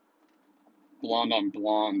Blonde on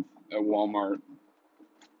Blonde at Walmart.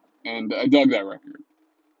 And I dug that record.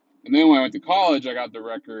 And then when I went to college, I got the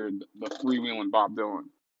record The Freewheelin' Bob Dylan.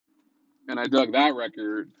 And I dug that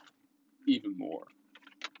record even more.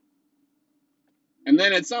 And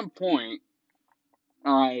then at some point,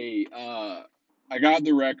 I got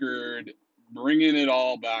the record Bringing It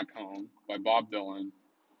All Back Home by Bob Dylan.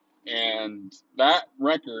 And that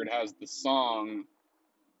record has the song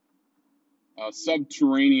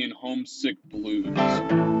Subterranean Homesick Blues.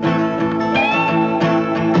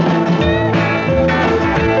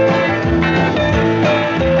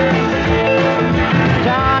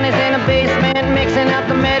 John is in the basement mixing up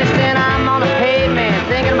the medicine. I'm on the pavement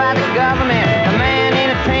thinking about the government. The man in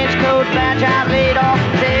a trench coat, badge out laid off,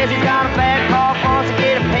 says he's got a bad cough, wants to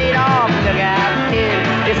get it paid off. Look out, kid,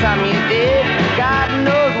 it's something you did. God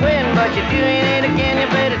knows when, but you're doing it again. You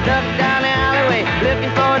better duck down the alleyway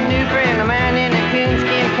looking for a new friend. The man in a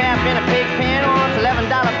coonskin cap in a pig pen wants $11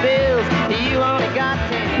 bills. You only got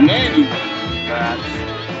 10. And then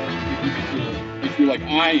if you're like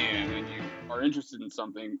I am, and you are are interested in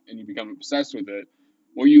something and you become obsessed with it,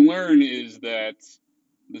 what you learn is that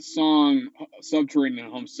the song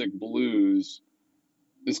Subterranean Homesick Blues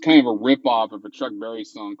is kind of a rip-off of a Chuck Berry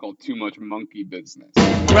song called Too Much Monkey Business.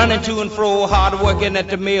 Running to and fro, hard working at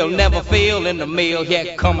the mill, never fail in the mill,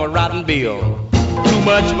 here come a rotten bill. Too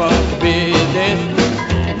much monkey business,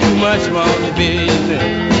 too much monkey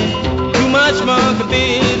business, too much monkey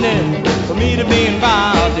business for me to be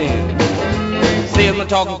involved in. Salesman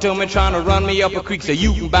talking to me, trying to run me up a creek, say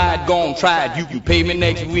you can buy it, go on, try it, you can pay me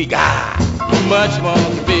next week. Too much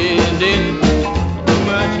monkey business, too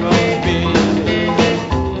much monkey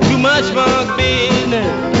business, too much monkey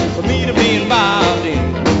business for me to be involved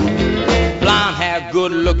in. Blonde hair,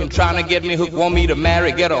 good looking, trying to get me hooked, want me to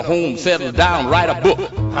marry, get a home, settle down, write a book.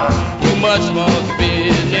 Too much monkey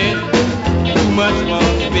business, too much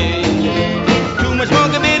monkey business, too much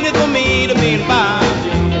monkey business for me to be involved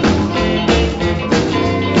in.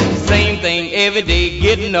 Same thing every day,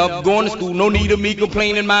 getting up, going to school, no need of me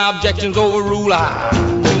complaining, my objections overrule.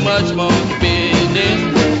 Too much monkey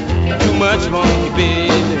business, too much monkey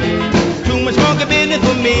business, too much monkey business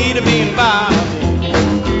for me to be involved in.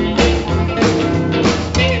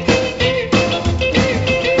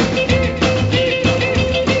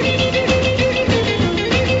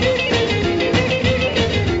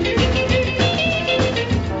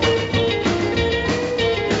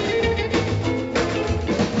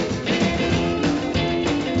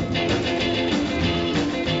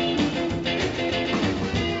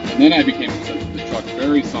 And then I became obsessed with the Chuck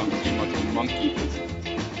Berry song Too Much Monkey Business.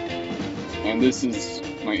 And this is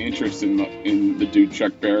my interest in the dude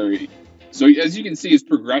Chuck Berry. So as you can see, it's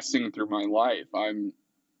progressing through my life. I'm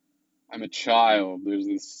a child. There's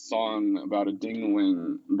this song about a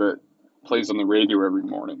dingling that plays on the radio every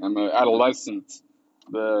morning. I'm an adolescent.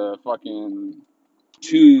 The fucking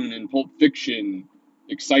tune in Pulp Fiction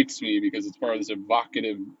excites me because it's part of this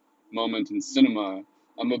evocative moment in cinema.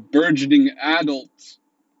 I'm a burgeoning adult.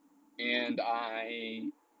 And I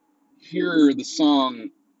hear the song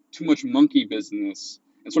Too Much Monkey Business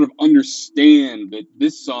and sort of understand that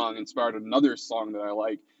this song inspired another song that I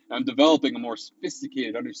like. And I'm developing a more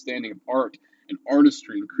sophisticated understanding of art and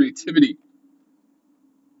artistry and creativity.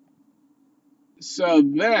 So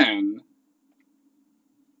then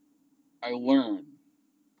I learn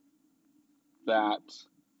that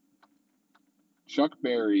Chuck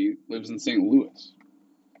Berry lives in St. Louis.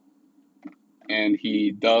 And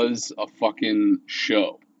he does a fucking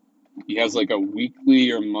show. He has like a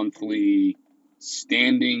weekly or monthly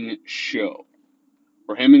standing show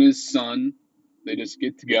where him and his son, they just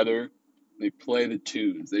get together, they play the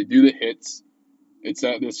tunes, they do the hits. It's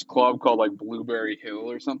at this club called like Blueberry Hill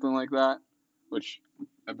or something like that, which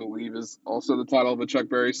I believe is also the title of a Chuck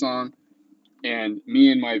Berry song. And me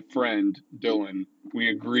and my friend Dylan, we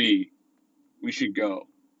agree we should go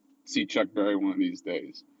see Chuck Berry one of these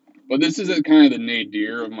days. But this is kind of the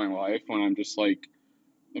nadir of my life when I'm just like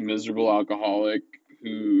a miserable alcoholic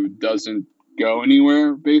who doesn't go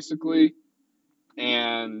anywhere, basically.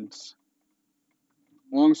 And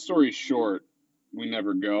long story short, we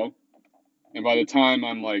never go. And by the time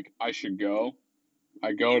I'm like, I should go,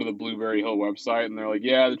 I go to the Blueberry Hill website and they're like,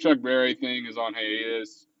 yeah, the Chuck Berry thing is on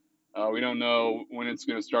hiatus. We don't know when it's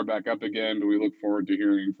going to start back up again, but we look forward to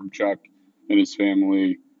hearing from Chuck and his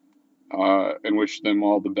family. And wish them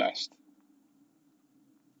all the best.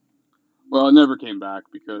 Well, it never came back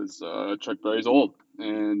because Chuck Berry's old.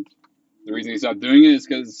 And the reason he stopped doing it is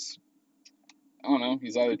because, I don't know,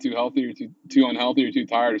 he's either too healthy or too unhealthy or too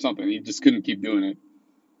tired or something. He just couldn't keep doing it.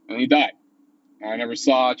 And he died. I never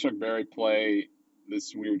saw Chuck Berry play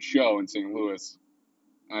this weird show in St. Louis.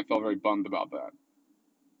 And I felt very bummed about that.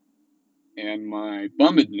 And my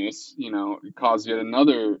bummedness, caused yet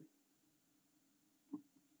another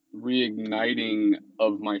reigniting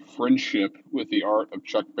of my friendship with the art of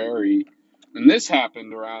Chuck Berry. And this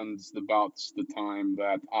happened around about the time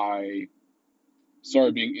that I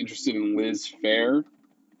started being interested in Liz Phair.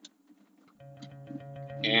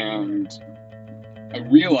 And I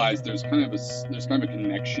realized there's kind of a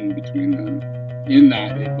connection between them in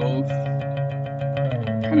that they both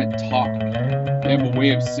kind of talk. They have a way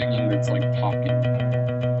of singing that's like talking.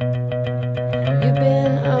 You've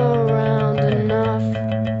been around enough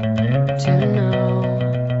to know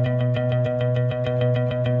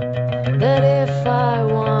that if I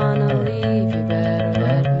wanna leave, you better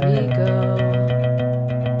let me go,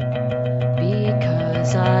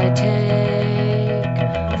 because I take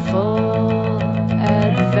full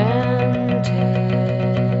advantage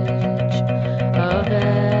of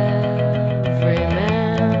every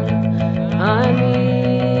man I meet.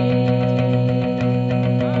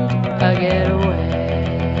 I get away.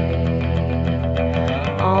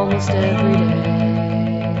 almost every day.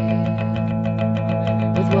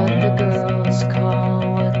 With what the girls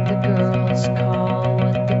call, what the girls call,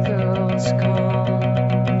 what the girls call,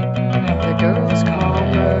 the girls call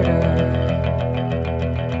murder.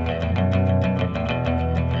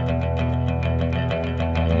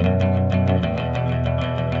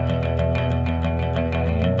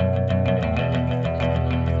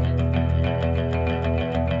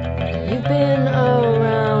 You've been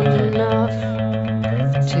around enough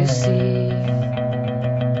to see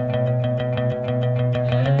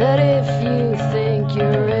that if you think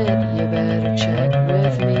you're it, you better check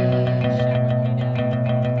with me,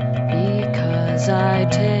 because I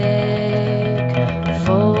take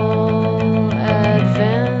full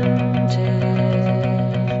advantage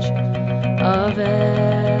of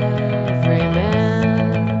every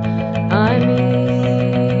man I meet.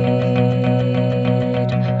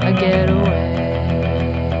 I get away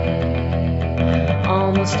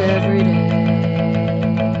almost every day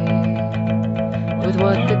with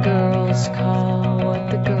what the girls call, what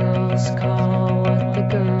the girls call, what the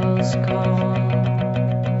girls call,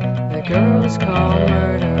 the girls call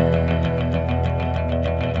murder.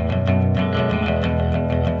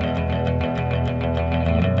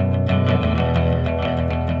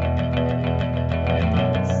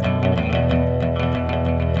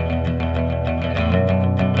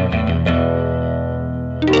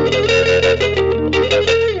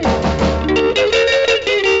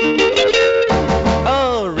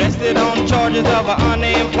 Arrested on charges of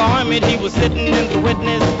unemployment, he was sitting in the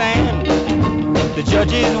witness stand. The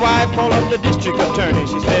judge's wife called up the district attorney.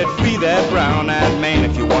 She said, free that brown-eyed man.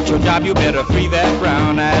 If you want your job, you better free that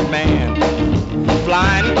brown-eyed man.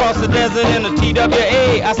 Flying across the desert in a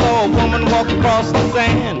TWA, I saw a woman walk across the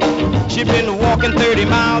sand. She'd been walking 30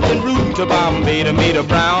 miles en route to Bombay to meet a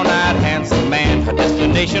brown-eyed handsome man. Her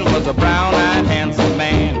destination was a brown-eyed handsome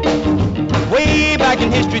man. Way back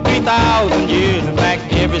in history, 3,000 years, in fact,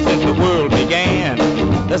 ever since the world began,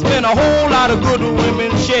 there's been a whole lot of good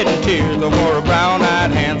women shedding tears over a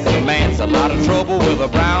brown-eyed handsome man. It's a lot of trouble with a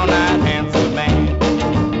brown-eyed handsome man.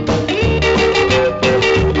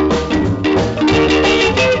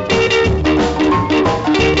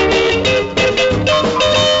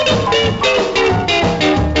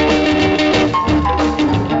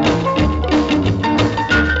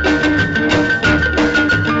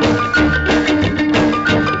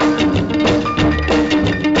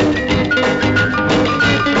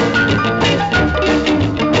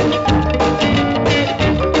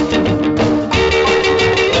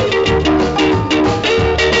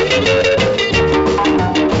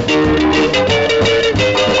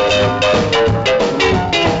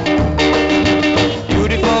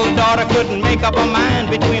 Up a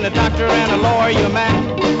mind between a doctor and a lawyer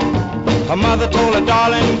man. Her mother told her,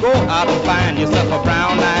 darling, go out and find yourself a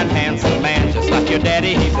brown-eyed handsome man. Just like your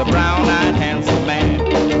daddy, he's a brown-eyed handsome man.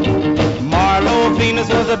 Marlo Venus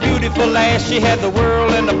was a beautiful lass. She had the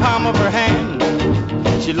world in the palm of her hand.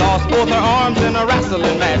 She lost both her arms in a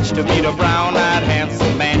wrestling match to meet a brown-eyed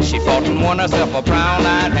handsome man. She fought and won herself a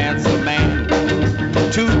brown-eyed handsome man.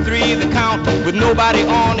 2, 3, the count, with nobody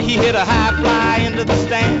on, he hit a high fly into the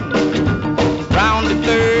stand. Round the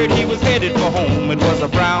third, he was headed for home. It was a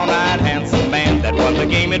brown-eyed handsome man that won the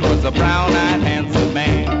game. It was a brown-eyed handsome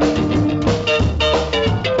man.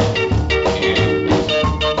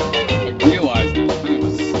 And I realized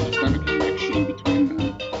there's kind of a connection between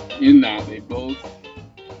them in that they both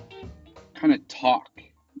kind of talk.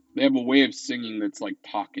 They have a way of singing that's like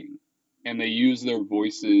talking, and they use their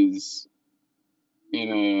voices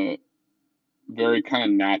in a very kind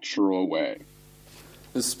of natural way.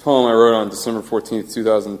 This poem I wrote on December 14th,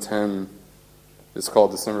 2010. It's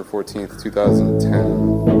called December 14th, 2010.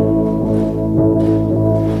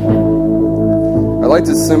 I like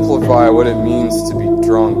to simplify what it means to be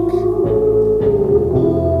drunk.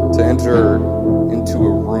 To enter into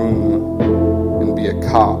a room and be a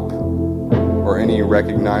cop or any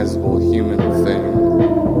recognizable human thing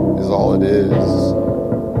is all it is.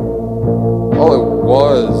 All it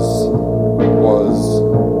was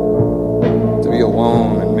to be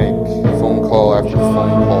alone and make phone call after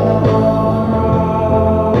phone call.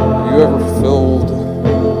 Have you ever filled a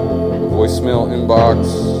voicemail inbox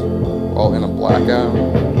while in a blackout?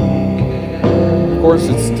 Of course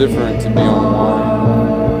it's different to be online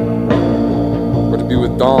or to be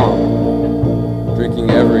with Dom,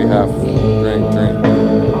 drinking every half-drank drink.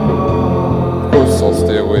 Of course I'll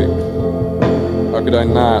stay awake. How could I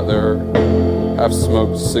not? There are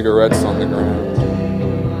half-smoked cigarettes on the ground.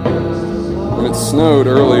 When it snowed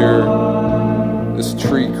earlier, this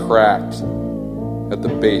tree cracked at the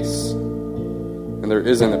base, and there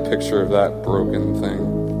isn't a picture of that broken thing.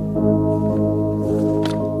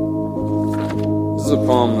 is a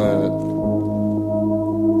poem that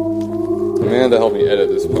Amanda helped me edit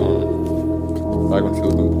this poem back when she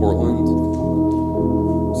lived in Portland.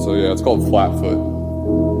 So yeah, it's called Flatfoot.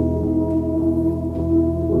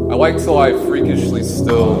 I like to lie freakishly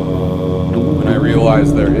still when I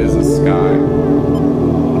realize there is a sky.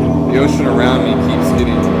 The ocean around me keeps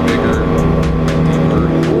getting bigger and deeper.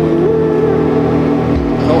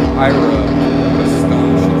 Tell Ira what a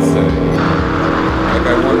stone should say. Like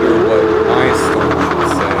I wonder what my stone should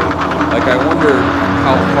say. Like I wonder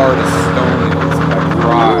how hard a stone is if I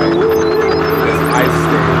cry because I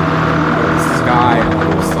stay under the sky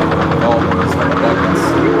under summer with all those buckets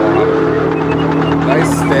of water. And I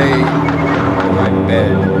stay in my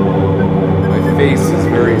bed. My face is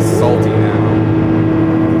very salty now.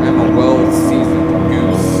 I'm a well-seasoned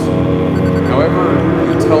goose. However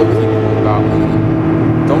you tell people about me,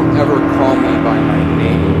 don't ever call me by my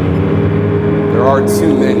name. There are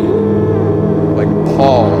too many, like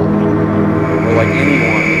Paul, or like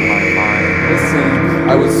anyone in my mind. Listen,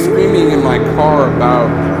 I was screaming in my car about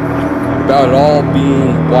it all being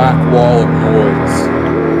a black wall of noise.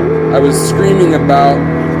 I was screaming about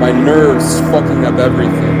my nerves fucking up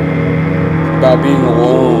everything, about being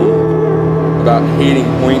alone, about hating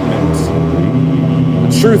ointment.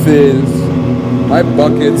 The truth is, my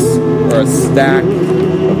buckets are a stack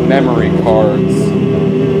of memory cards,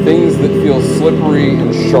 things that feel slippery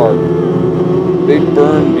and sharp. They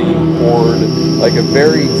burn being poured like a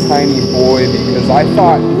very tiny boy because I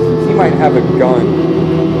thought he might have a gun.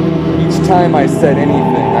 Each time I said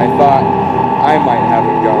anything, I thought I might have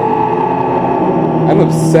a gun. I'm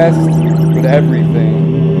obsessed with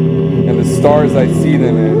everything and the stars I see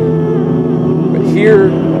them in. But here,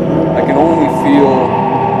 I can only feel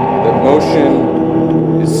that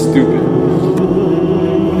motion is stupid.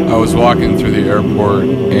 I was walking through the airport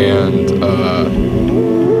and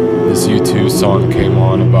this U2 song came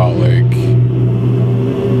on about like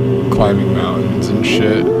climbing mountains and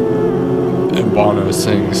shit, and Bono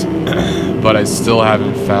sings, but I still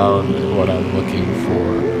haven't found what I'm looking for.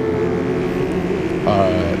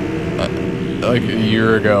 Like a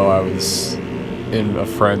year ago I was in a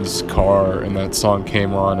friend's car and that song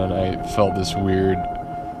came on and I felt this weird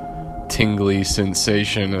tingly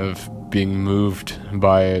sensation of being moved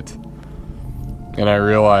by it. And I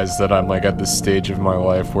realized that I'm like at this stage of my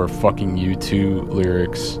life where fucking U2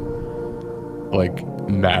 lyrics like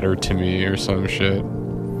matter to me or some shit.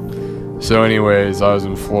 So anyways, I was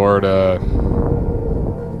in Florida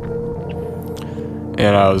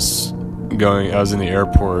and I was in the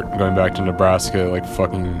airport going back to Nebraska at like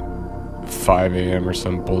fucking 5 a.m. or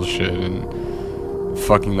some bullshit, and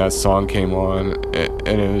fucking that song came on and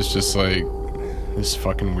it was just like this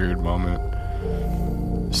fucking weird moment.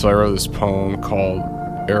 So I wrote this poem called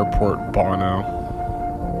Airport Bono.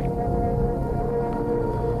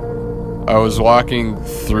 I was walking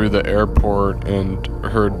through the airport and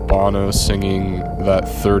heard Bono singing that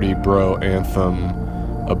 30 Bro anthem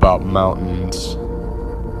about mountains.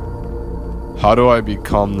 How do I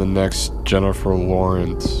become the next Jennifer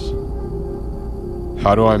Lawrence?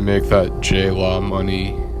 How do I make that J-Law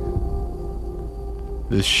money?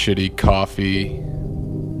 This shitty coffee,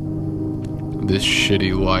 this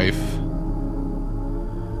shitty life.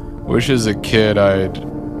 Wish as a kid I'd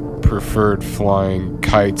preferred flying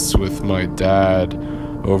kites with my dad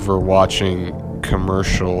over watching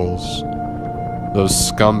commercials. Those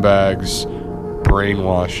scumbags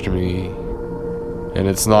brainwashed me. And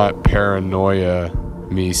it's not paranoia,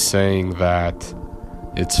 me saying that.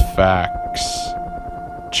 It's facts.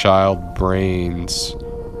 Child brains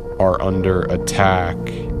are under attack.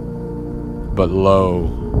 But lo,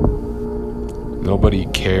 nobody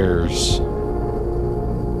cares.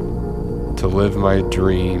 To live my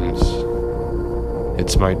dreams.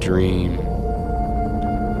 It's my dream.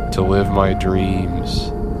 To live my dreams.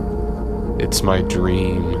 It's my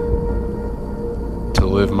dream. To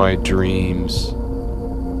live my dreams.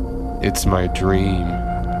 It's my dream.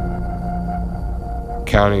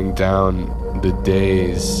 Counting down the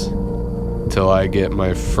days till I get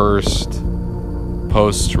my first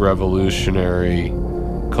post-revolutionary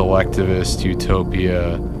collectivist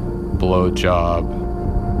utopia blowjob.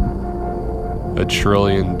 $1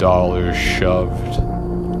 trillion shoved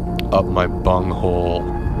up my bunghole.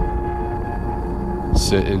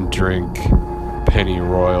 Sit and drink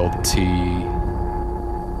pennyroyal tea.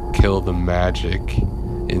 Kill the magic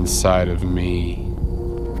inside of me.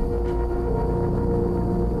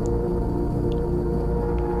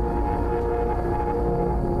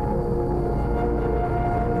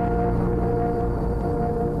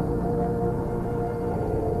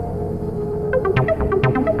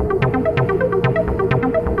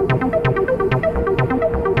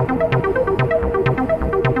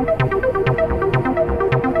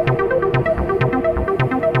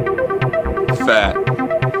 fat.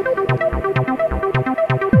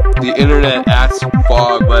 The internet acts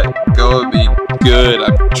fog, let go of me good.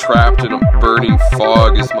 I'm trapped in a burning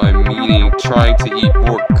fog is my meaning. Trying to eat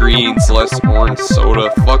more greens, less orange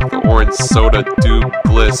soda. Fuck the orange soda, dude,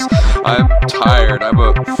 bliss. I'm tired, I'm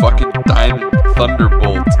a fucking diamond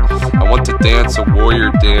thunderbolt. I want to dance a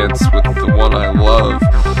warrior dance with the one I love.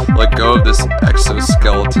 Let go of this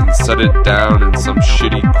exoskeleton, set it down in some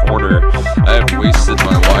shitty corner. I have wasted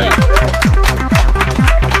my life.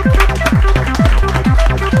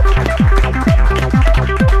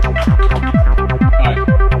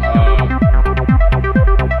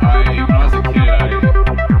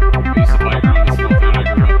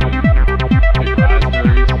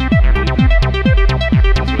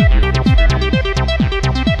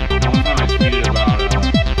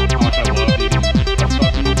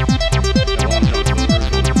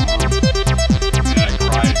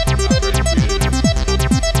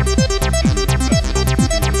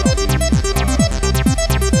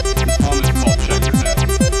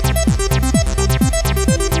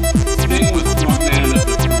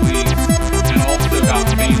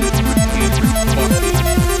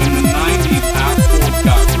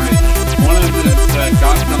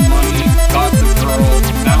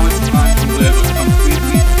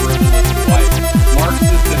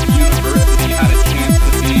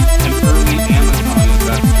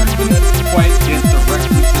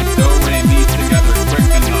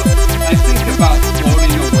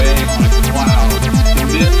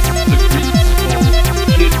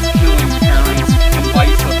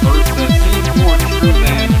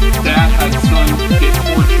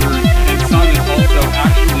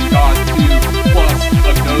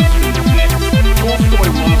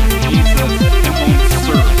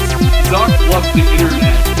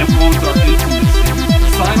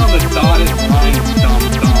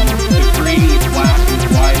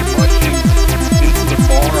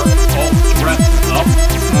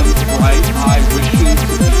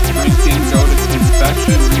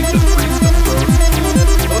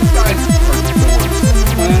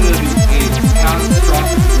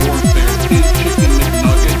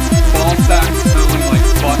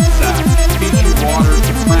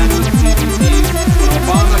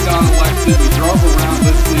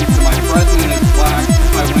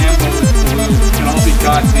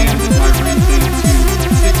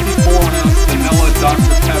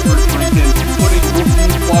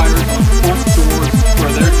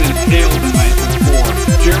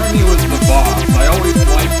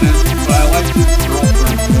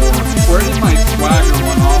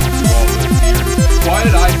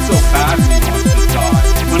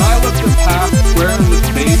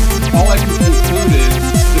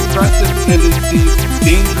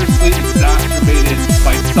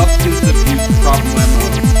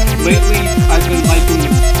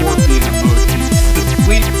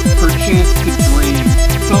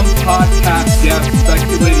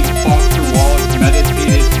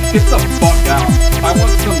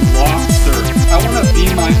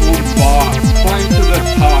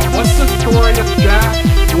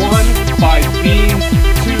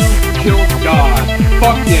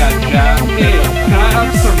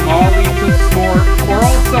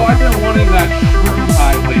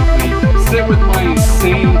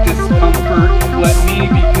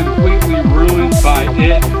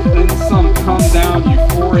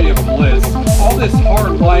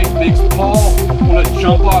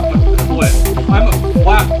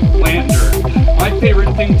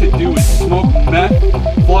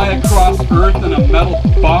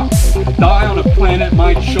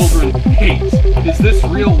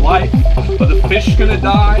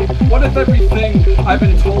 What if everything I've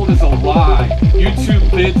been told is a lie? YouTube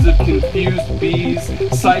vids of confused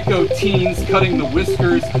bees, psycho teens cutting the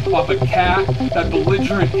whiskers off a cat, that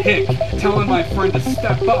belligerent hick telling my friend to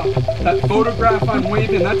step up. That photograph I'm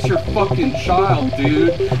waving, that's your fucking child,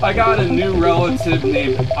 dude. I got a new relative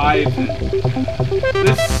named Ivan.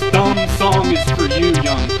 This dumb song is for you,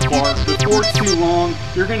 young Clark. Before too long,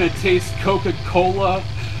 you're gonna taste Coca-Cola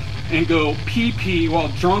and go pee-pee while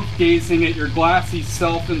drunk gazing at your glassy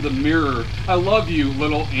self in the mirror. I love you,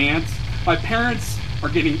 little ant. My parents are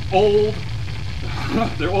getting old.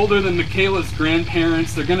 They're older than Michaela's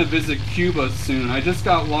grandparents. They're gonna visit Cuba soon. I just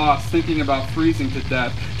got lost thinking about freezing to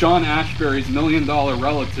death. John Ashbery's $1 Million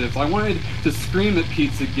Relatives. I wanted to scream at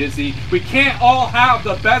Pizza Gizzy, we can't all have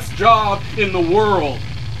the best job in the world.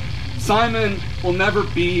 Simon will never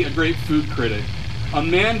be a great food critic.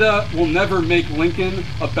 Amanda will never make Lincoln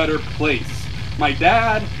a better place. My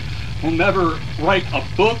dad will never write a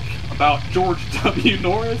book about George W.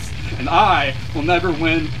 Norris. and I will never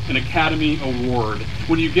win an Academy Award.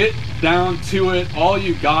 When you get down to it, all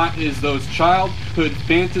you got is those childhood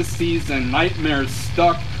fantasies and nightmares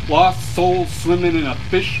stuck, lost souls swimming in a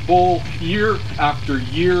fishbowl year after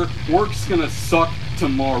year. Work's gonna suck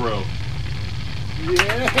tomorrow.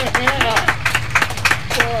 Yeah!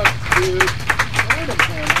 Fuck, dude. Wait a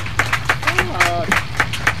minute.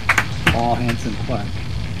 All hands in play.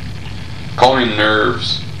 Call me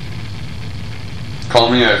nerves. Call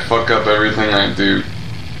me I fuck up everything I do.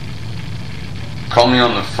 Call me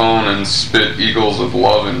on the phone and spit eagles of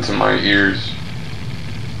love into my ears.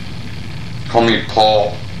 Call me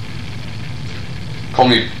Paul. Call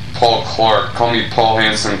me Paul Clark. Call me Paul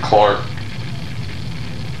Hanson Clark.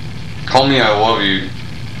 Call me I love you.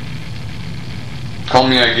 Call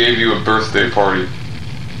me I gave you a birthday party.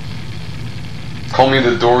 Call me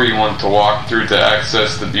the door you want to walk through to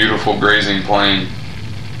access the beautiful grazing plain.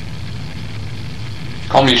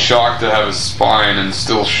 Call me shocked to have a spine and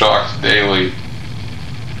still shocked daily.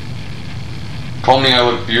 Call me I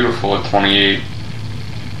look beautiful at 28.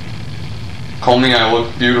 Call me I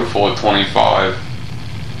look beautiful at 25.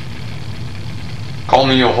 Call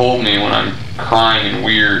me you'll hold me when I'm crying and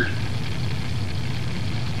weird.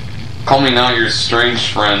 Call me not your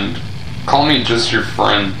strange friend. Call me just your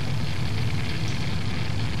friend.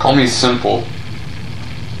 Call me simple.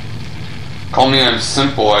 Call me I'm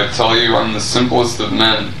simple, I tell you, I'm the simplest of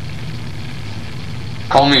men.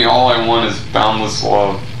 Call me all I want is boundless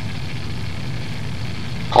love.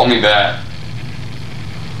 Call me that.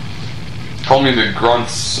 Call me the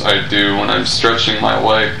grunts I do when I'm stretching my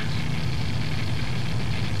leg.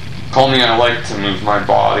 Call me I like to move my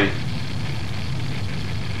body.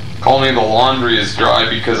 Call me the laundry is dry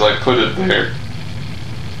because I put it there.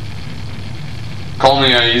 Call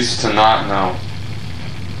me I used to not know.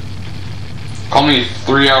 Call me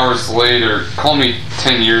 3 hours later. Call me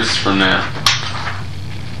 10 years from now.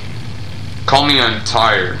 Call me I'm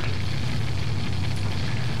tired.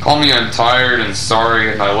 Call me I'm tired and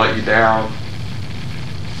sorry and I let you down.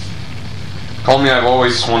 Call me I've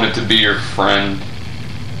always wanted to be your friend.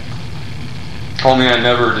 Call me I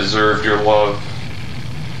never deserved your love.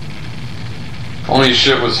 Call me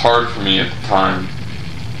shit was hard for me at the time.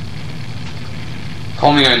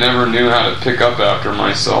 Call me I never knew how to pick up after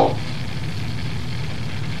myself.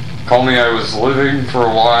 Call me I was living for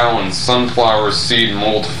a while in sunflower seed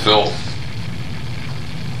mold filth.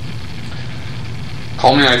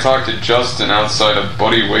 Call me I talked to Justin outside of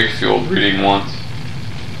Buddy Wakefield reading once.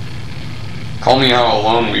 Call me how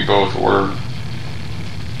alone we both were.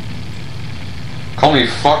 Call me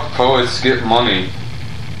fuck poets get money.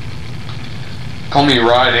 Call me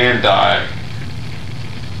ride and die.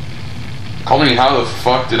 Call me how the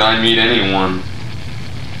fuck did I meet anyone?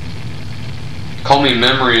 Call me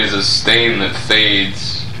memory is a stain that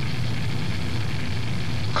fades.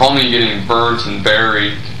 Call me getting burnt and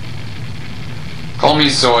buried. Call me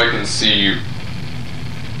so I can see you.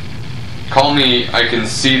 Call me I can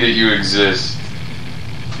see that you exist.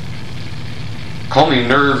 Call me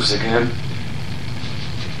nerves again.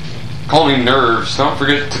 Call me nerves. Don't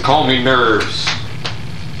forget to call me nerves.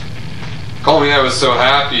 Call me I was so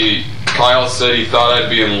happy Kyle said he thought I'd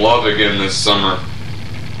be in love again this summer.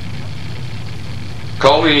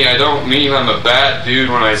 Call me I don't mean I'm a bad dude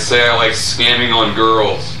when I say I like scamming on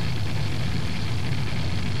girls.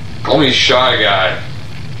 Call me shy guy.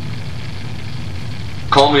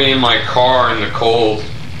 Call me in my car in the cold.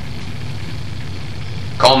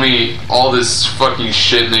 Call me all this fucking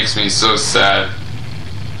shit makes me so sad.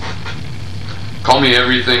 Call me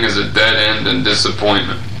everything is a dead end and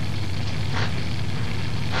disappointment.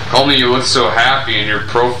 Call me you look so happy in your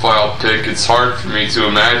profile pic, it's hard for me to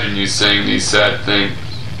imagine you saying these sad things.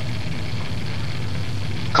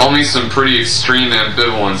 Call me some pretty extreme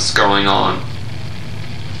ambivalence going on.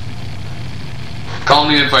 Call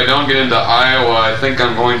me if I don't get into Iowa, I think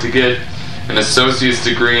I'm going to get an associate's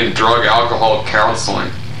degree in drug alcohol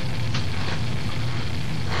counseling.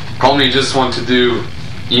 Call me just want to do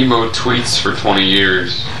emo tweets for 20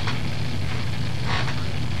 years.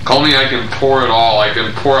 Call me I can pour it all. I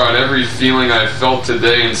can pour out every feeling I've felt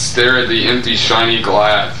today and stare at the empty shiny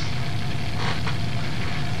glass.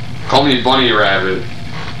 Call me bunny rabbit.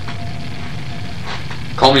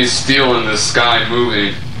 Call me steel in the sky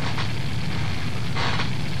moving.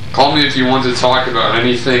 Call me if you want to talk about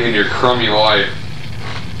anything in your crummy life.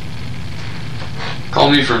 Call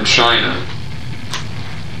me from China.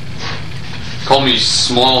 Call me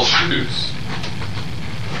small shoes.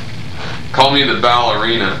 Call me the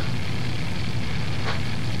ballerina.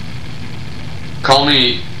 Call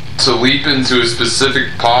me to leap into a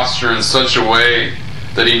specific posture in such a way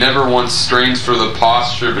that he never once strains for the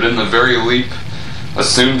posture, but in the very leap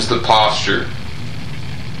assumes the posture.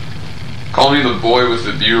 Call me the boy with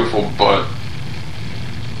the beautiful butt.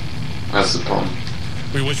 That's the poem.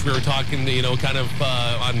 We wish we were talking, kind of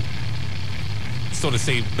on, so to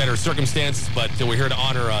say, better circumstances, but we're here to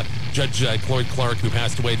honor Judge Cloyd Clark, who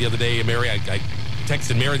passed away the other day. Mary, I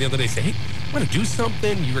texted Mary the other day, say, hey, want to do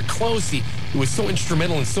something? You were close. He was so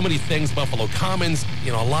instrumental in so many things, Buffalo Commons,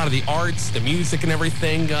 a lot of the arts, the music and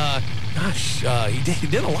everything. He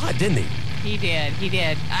did a lot, didn't he? He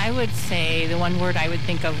did. I would say the one word I would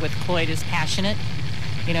think of with Cloyd is passionate.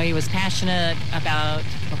 He was passionate about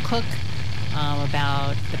McCook,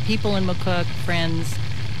 about the people in McCook, friends,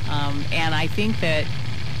 and I think that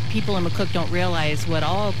people in McCook don't realize what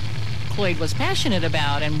all Cloyd was passionate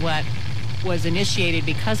about and what was initiated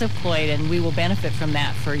because of Cloyd, and we will benefit from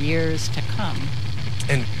that for years to come.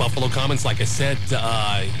 And Buffalo Commons, like I said,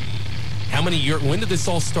 how many years, when did this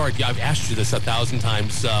all start? Yeah, I've asked you this 1,000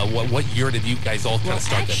 times. What year did you guys all kind of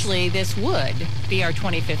start actually, this would be our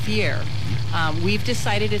 25th year. We've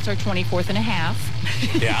decided it's our 24th and a half.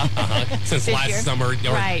 Yeah, since last year. Summer,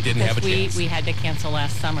 right, didn't have a chance. We had to cancel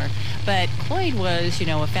last summer. But Cloyd was,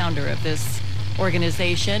 a founder of this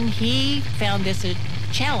organization. He found this a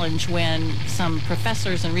challenge when some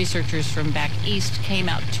professors and researchers from back east came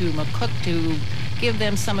out to McCook to give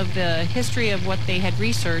them some of the history of what they had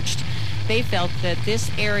researched. They felt that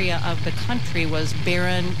this area of the country was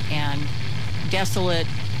barren and desolate,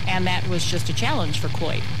 and that was just a challenge for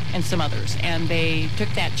Cloyd and some others. And they took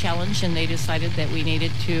that challenge and they decided that we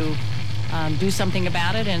needed to do something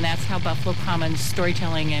about it, and that's how Buffalo Commons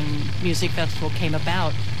Storytelling and Music Festival came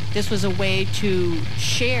about. This was a way to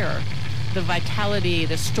share the vitality,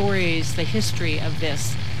 the stories, the history of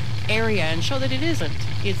this area and show that it isn't.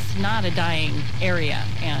 It's not a dying area.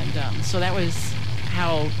 And so that was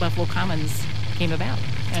how Buffalo Commons came about.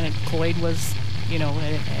 And Cloyd was,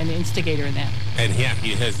 an instigator in that. And yeah,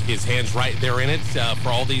 he has his hands right there in it for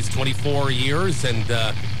all these 24 years. And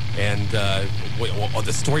the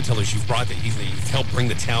storytellers you've brought that he's helped bring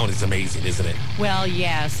the town is amazing, isn't it? Well,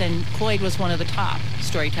 yes, and Cloyd was one of the top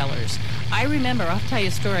storytellers. I'll tell you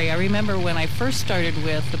a story. I remember when I first started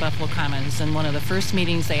with the Buffalo Commons, and one of the first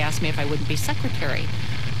meetings they asked me if I wouldn't be secretary.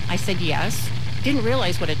 I said yes. Didn't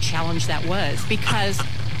realize what a challenge that was because,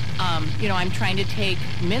 I'm trying to take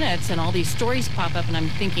minutes and all these stories pop up and I'm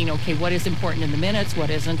thinking, okay, what is important in the minutes? What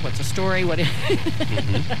isn't? What's a story? What is...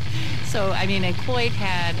 So, and Cloyd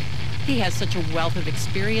has such a wealth of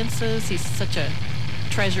experiences. He's such a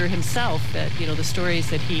treasure himself that, the stories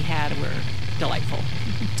that he had were delightful.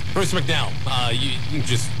 Bruce McDowell, you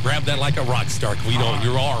just grab that like a rock star. We know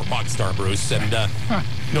you are a rock star, Bruce. And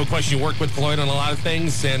no question you worked with Cloyd on a lot of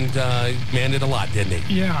things and man did a lot, didn't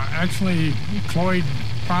he? Yeah, actually, Cloyd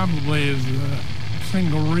probably is the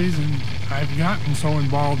single reason I've gotten so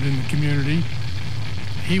involved in the community.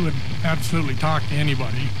 He would absolutely talk to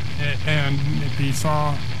anybody. And if he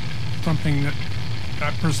saw something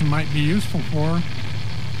that person might be useful for,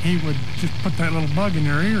 he would just put that little bug in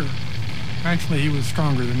their ear. Actually, he was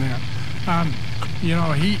stronger than that.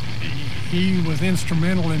 He was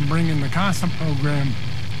instrumental in bringing the CASA program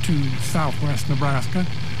to Southwest Nebraska.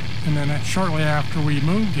 And then shortly after we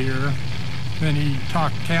moved here, then he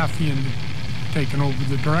talked Kathy into taking over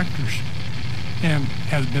the directorship and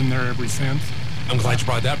has been there ever since. I'm glad you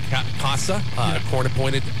brought that up. CASA,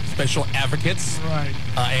 court-appointed special advocates. Right.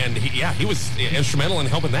 And he was instrumental in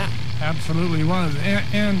helping that. Absolutely was.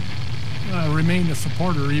 And remained a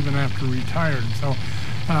supporter even after retired. So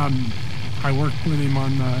I worked with him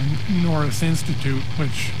on the Norris Institute,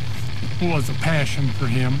 which was a passion for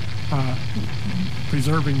him.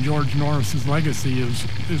 Preserving George Norris's legacy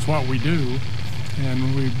is what we do.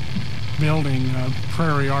 And we're building a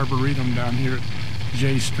Prairie Arboretum down here at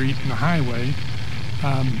J Street and the highway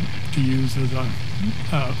to use as a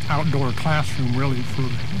outdoor classroom really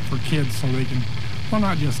for kids so they can, well,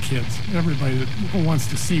 not just kids, everybody that wants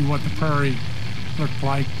to see what the prairie looked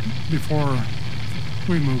like before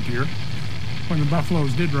we moved here, when the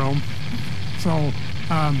buffaloes did roam. So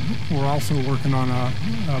we're also working on a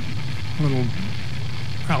little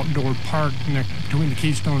outdoor park between the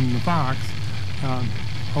Keystone and the Fox.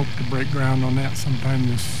 Hope to break ground on that sometime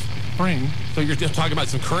this spring. So you're just talking about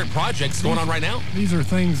some current projects going on right now? These are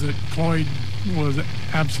things that Cloyd was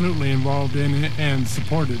absolutely involved in and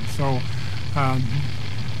supported. So,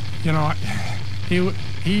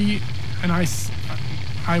 he and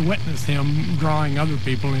I witnessed him drawing other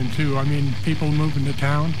people in too. I mean, people moving to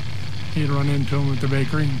town, he'd run into them at the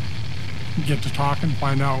bakery and get to talk and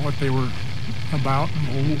find out what they were about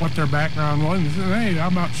and what their background was. And say, hey, how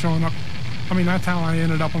about showing up? I mean, that's how I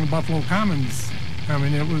ended up on the Buffalo Commons I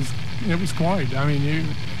mean, it was quite. I mean,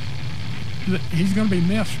 he's going to be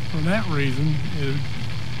missed for that reason.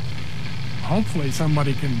 Hopefully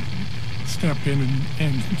somebody can step in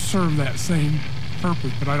and serve that same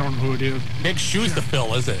purpose, but I don't know who it is. Big shoes to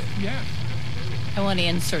fill, is it? Yeah. I want to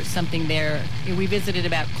insert something there. We visited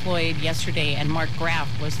about Cloyd yesterday, and Mark Graff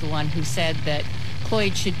was the one who said that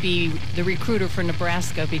Cloyd should be the recruiter for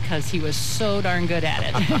Nebraska because he was so darn good at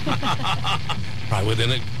it. Probably would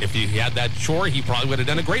have, if he had that chore, he probably would have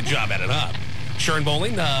done a great job at it, huh? Sharon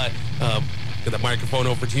Bowling, get the microphone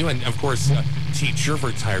over to you. And, of course, teacher,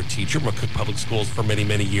 retired teacher, McCook Public Schools for many,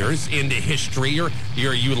 many years. Into history. You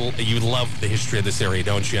love the history of this area,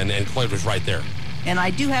 don't you? And Cloyd was right there. And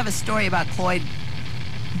I do have a story about Cloyd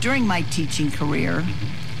during my teaching career.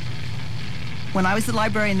 When I was the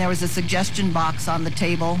librarian, there was a suggestion box on the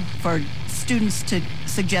table for students to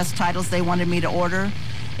suggest titles they wanted me to order.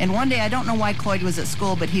 And one day, I don't know why Cloyd was at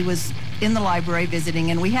school, but he was in the library visiting,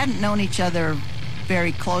 and we hadn't known each other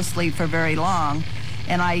very closely for very long.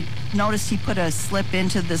 And I noticed he put a slip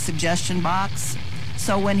into the suggestion box.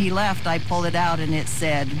 So when he left, I pulled it out, and it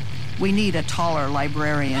said, "We need a taller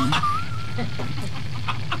librarian."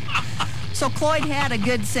 So Cloyd had a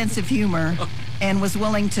good sense of humor and was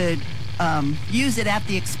willing to use it at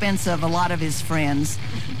the expense of a lot of his friends.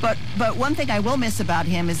 But one thing I will miss about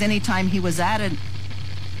him is anytime he was at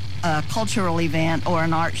a cultural event or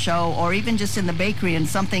an art show or even just in the bakery and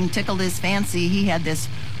something tickled his fancy, he had this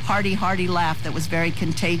hearty laugh that was very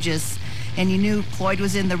contagious, and you knew Cloyd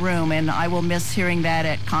was in the room. And I will miss hearing that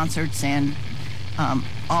at concerts and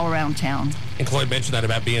all around town. And Cloyd mentioned that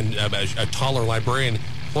about being a taller librarian.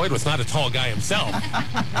 Cloyd was not a tall guy himself.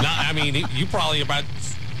 You probably about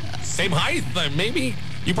same height. Maybe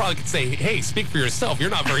you probably could say, "Hey, speak for yourself. You're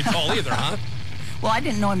not very tall either, huh?" Well, I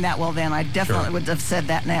didn't know him that well then. I definitely would have said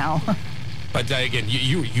that now. But again,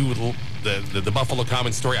 the Buffalo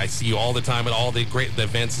Common story. I see you all the time at all the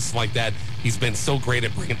events and stuff like that. He's been so great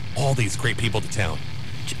at bringing all these great people to town.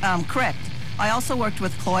 Correct. I also worked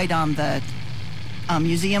with Cloyd on the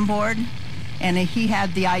museum board, and he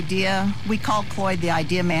had the idea. We call Cloyd the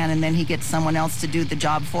idea man, and then he gets someone else to do the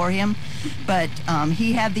job for him. But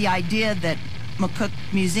he had the idea that McCook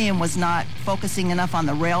Museum was not focusing enough on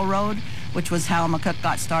the railroad, which was how McCook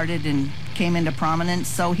got started and came into prominence.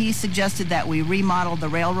 So he suggested that we remodel the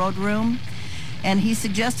railroad room, and he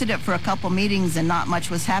suggested it for a couple meetings, and not much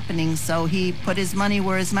was happening. So he put his money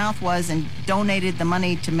where his mouth was and donated the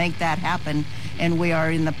money to make that happen. And we are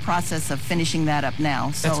in the process of finishing that up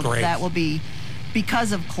now. So That's great. That will be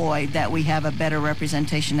because of Cloyd that we have a better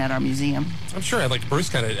representation at our museum. I'm sure, like Bruce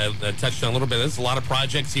kind of touched on a little bit. There's a lot of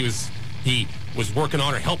projects he was working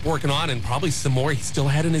on or helped working on, and probably some more he still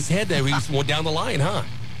had in his head that he's more down the line, huh?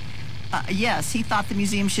 Yes, he thought the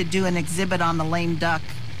museum should do an exhibit on the lame duck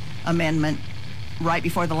amendment right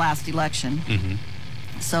before the last election. Mm-hmm.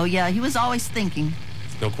 So, yeah, he was always thinking.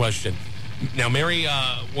 No question. Now, Mary,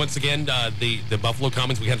 once again, the Buffalo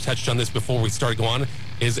Commons, we had touched on this before we started going on,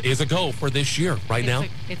 is a go for this year, now?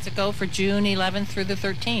 It's a go for June 11th through the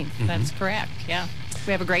 13th. Mm-hmm. That's correct, yeah.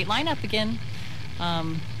 We have a great lineup again.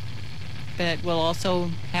 But we'll also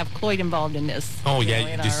have Cloyd involved in this. Oh,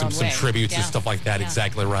 yeah, do some tributes and stuff like that. Yeah.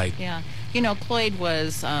 Exactly right. Yeah. Cloyd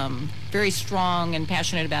was very strong and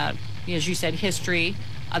passionate about, as you said, history,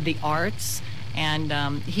 of the arts. And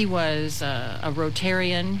he was a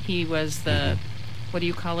Rotarian. He was the, what do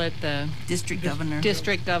you call it? The district governor.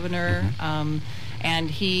 District governor. And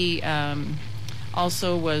he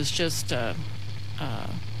also was just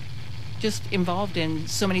involved in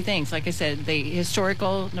so many things. Like I said, the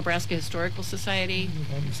Nebraska Historical Society.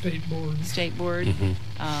 On the state board. State board.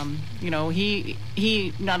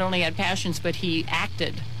 He not only had passions, but he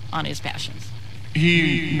acted on his passions.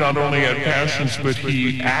 He not only had passions, but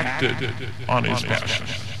he acted on his passions.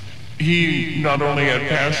 He not only had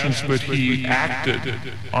passions, but he acted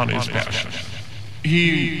on his passions.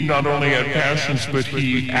 He not only had passions, but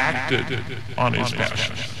he acted on his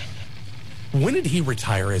passions. When did he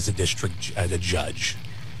retire as a judge?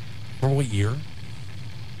 For what year?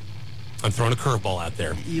 I'm throwing a curveball out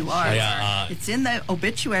there. You are. It's in the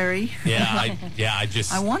obituary.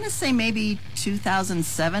 I want to say maybe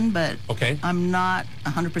 2007, but I'm not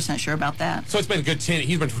 100% sure about that. So it's been a good 10.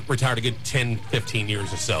 He's been retired a good 10, 15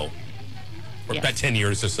 years or so, or about 10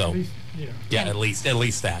 years or so. At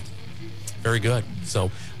least that. Very good.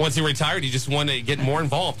 So once he retired, he just wanted to get more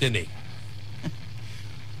involved, didn't he?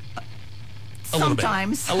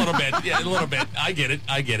 Sometimes. A little bit. Yeah, a little bit. I get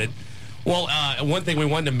it. Well, one thing we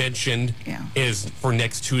wanted to mention is for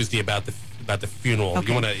next Tuesday about the funeral.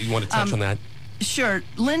 Okay. You want to touch on that? Sure.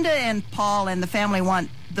 Linda and Paul and the family want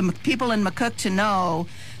the people in McCook to know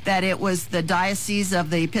that it was the Diocese of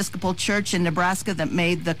the Episcopal Church in Nebraska that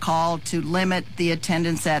made the call to limit the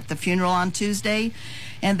attendance at the funeral on Tuesday.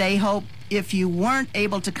 And they hope if you weren't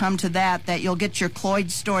able to come to that you'll get your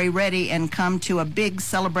Cloyd story ready and come to a big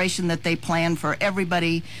celebration that they plan for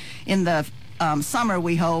everybody in the summer,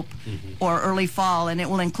 we hope, or early fall. And it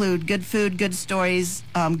will include good food, good stories,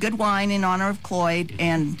 good wine in honor of Cloyd.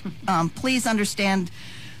 And please understand,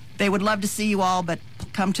 they would love to see you all, but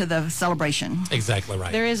come to the celebration. Exactly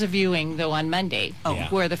right. There is a viewing, though, on Monday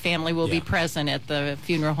where the family will be present at the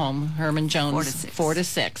funeral home, Herman Jones, 4 to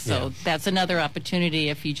 6. So that's another opportunity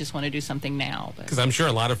if you just want to do something now. Because I'm sure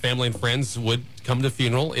a lot of family and friends would come to the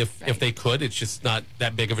funeral if they could. It's just not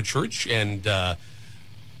that big of a church, and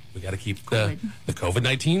we got to keep the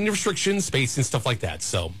COVID-19 restrictions, space, and stuff like that.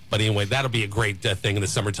 So, but anyway, that'll be a great thing in the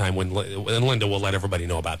summertime when Linda will let everybody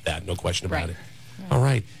know about that. No question about it. All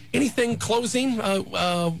right. Anything closing,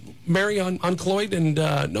 Mary, on Cloyd? And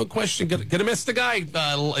no question, gonna miss the guy.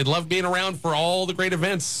 I love being around for all the great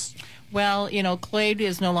events. Well, Cloyd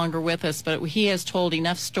is no longer with us, but he has told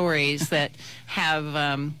enough stories that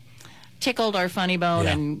have tickled our funny bone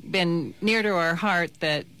and been near to our heart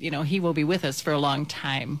that, he will be with us for a long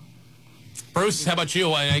time. Bruce, how about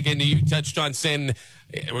you? Again, you touched on saying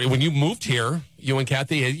when you moved here, you and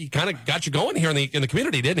Kathy, he kind of got you going here in the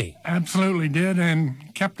community, didn't he? Absolutely did,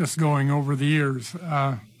 and kept us going over the years.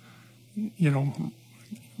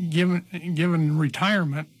 Given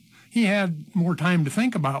retirement, he had more time to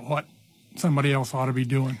think about what somebody else ought to be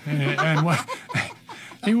doing, and what,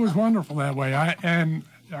 he was wonderful that way. That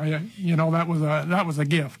was a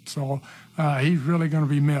gift. So he's really going to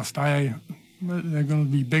be missed. They're going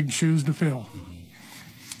to be big shoes to fill.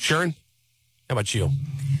 Sharon, how about you?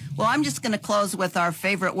 Well, I'm just going to close with our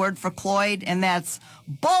favorite word for Cloyd, and that's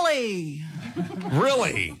bully.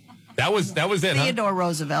 Really? That was it, huh? Theodore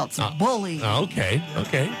Roosevelt's bully. Okay,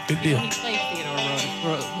 good deal. He played Theodore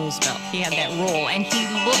Roosevelt. He had that role, and he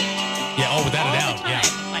looked. Yeah, without a doubt.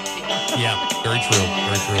 Like Theodore. Yeah, very true.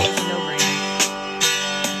 It's a no-brainer.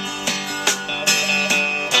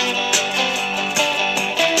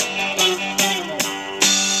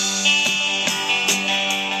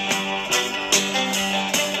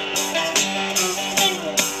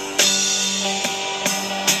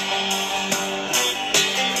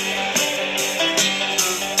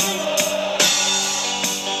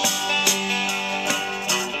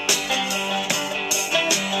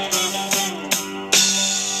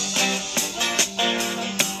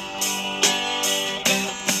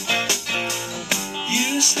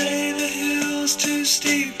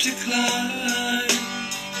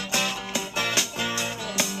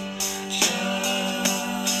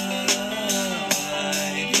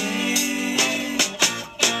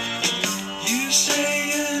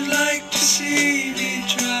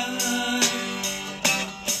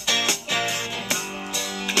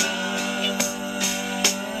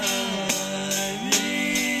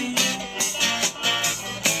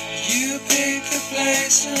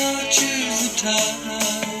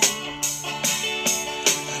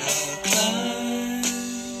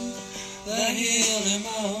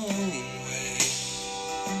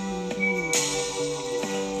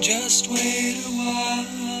 Just wait a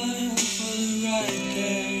while for the right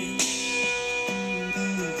day.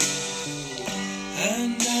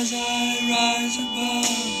 And as I rise above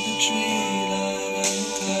the tree line and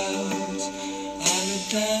clouds, I look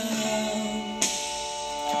down,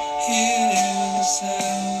 hear the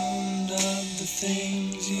sound of the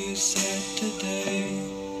things you said today.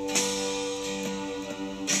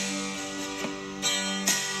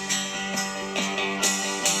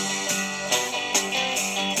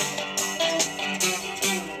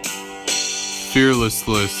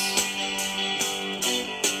 Fearlessless.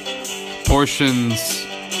 Portions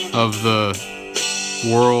of the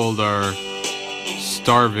world are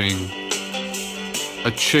starving.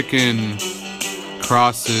 A chicken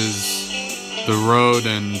crosses the road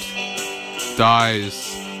and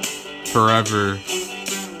dies forever.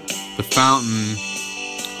 The fountain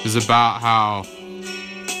is about how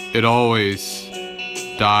it always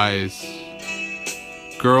dies.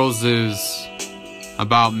 Girls is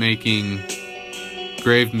about making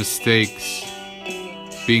grave mistakes,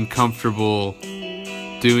 being comfortable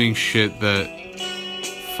doing shit that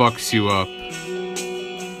fucks you up.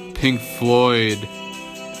 Pink Floyd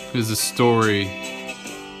is a story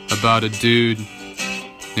about a dude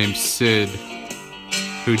named Sid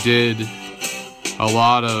who did a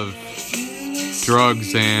lot of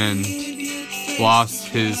drugs and lost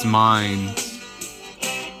his mind.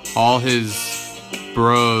 All his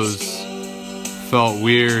bros felt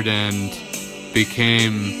weird and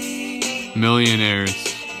became millionaires.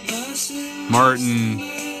 Martin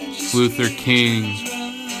Luther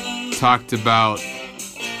King talked about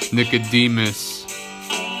Nicodemus,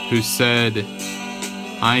 who said,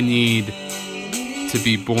 I need to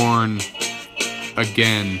be born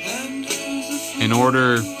again in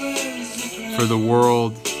order for the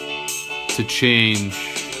world to change.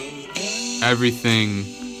 Everything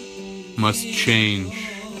must change.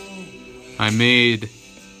 I made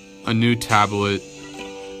a new tablet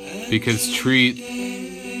because treat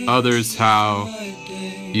others how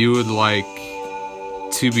you would like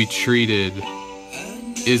to be treated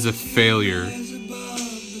is a failure.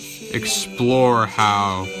 Explore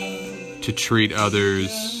how to treat others,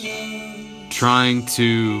 trying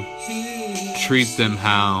to treat them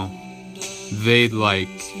how they'd like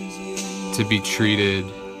to be treated,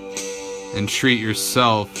 and treat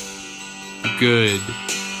yourself good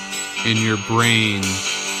in your brain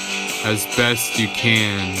as best you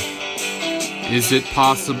can. Is it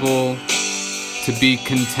possible to be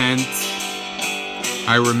content?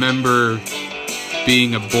 I remember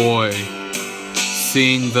being a boy,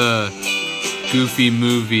 seeing the Goofy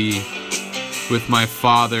movie with my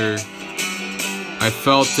father. I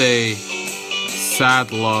felt a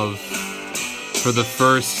sad love for the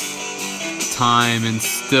first time and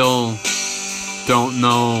still don't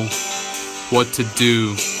know what to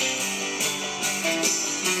do.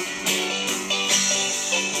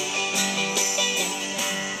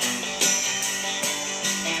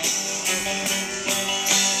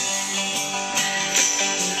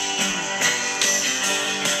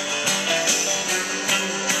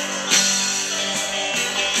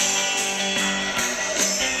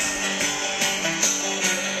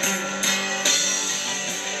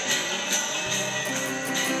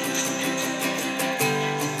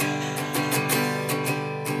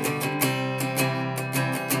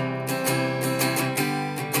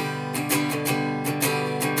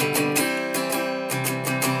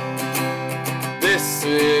 This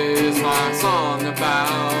is my song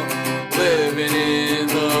about living in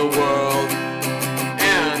the world,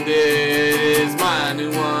 and it is my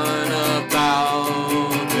new one about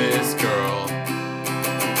this girl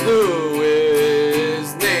who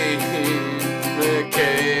is named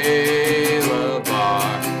Michaela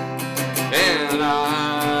Bach, and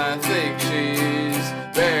I think she's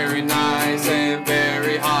very nice and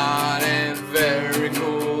very hot and very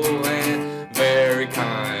cool and very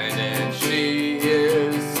kind, and she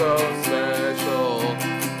is so special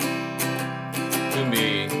to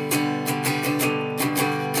me.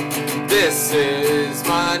 This is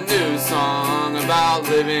my new song about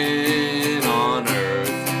living on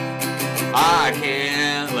earth. I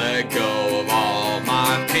can't let go of all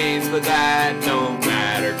my pains, but that don't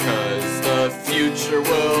matter, 'cause the future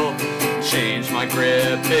will change my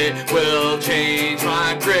grip. It will change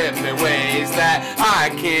my grip in ways that I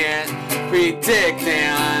can't predict,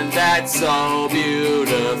 and that's so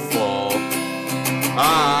beautiful.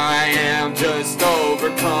 I am just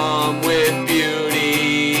overcome with beauty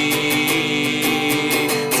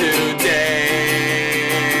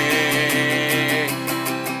today.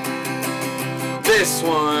 This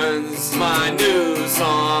one's my new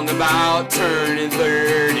song about turning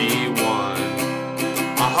 31.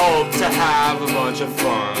 I hope to have a bunch of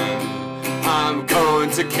fun. I'm going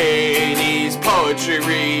to Katie's poetry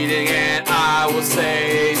reading, and I will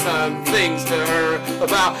say some things to her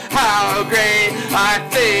about how great I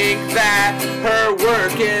think that her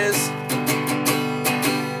work is.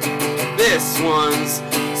 This one's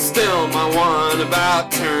still my one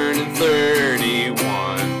about turning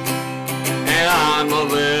 31, and I'm a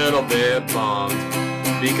little bit bummed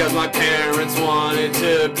because my parents wanted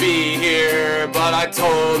to be here, but I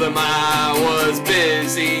told them I was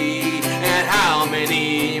busy. And how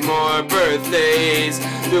many more birthdays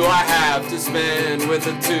do I have to spend with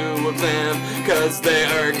the two of them? 'Cause they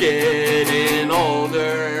are getting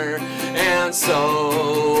older, and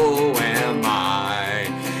so am I.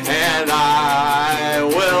 And I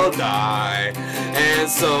will die, and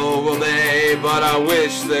so will they, but I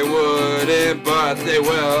wish they wouldn't, but they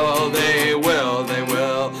will, they will, they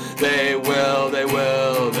will, they will, they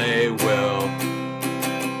will, they will.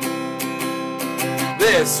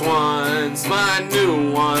 This one's my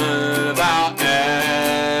new one about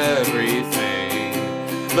everything.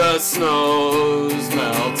 The snow's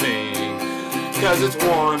melting, 'cause it's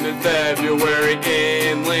warm in February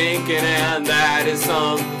in Lincoln, and that is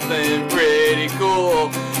something pretty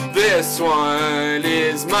cool. This one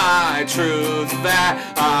is my truth that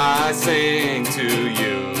I sing to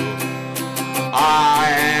you. I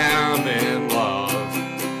am in love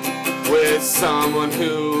with someone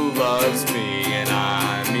who loves me, and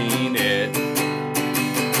I mean it.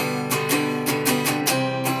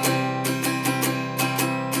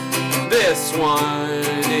 one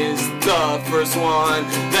is the first one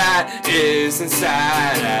that isn't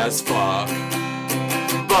sad as fuck,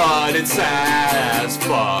 but it's sad as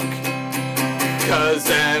fuck. Cause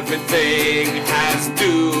everything has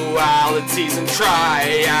dualities and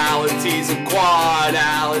trialities and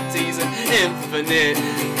quadalities and infinite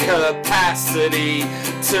capacity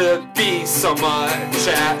to be so much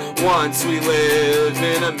at once. We live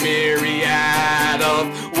in a myriad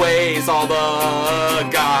of ways, all the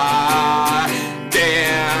gods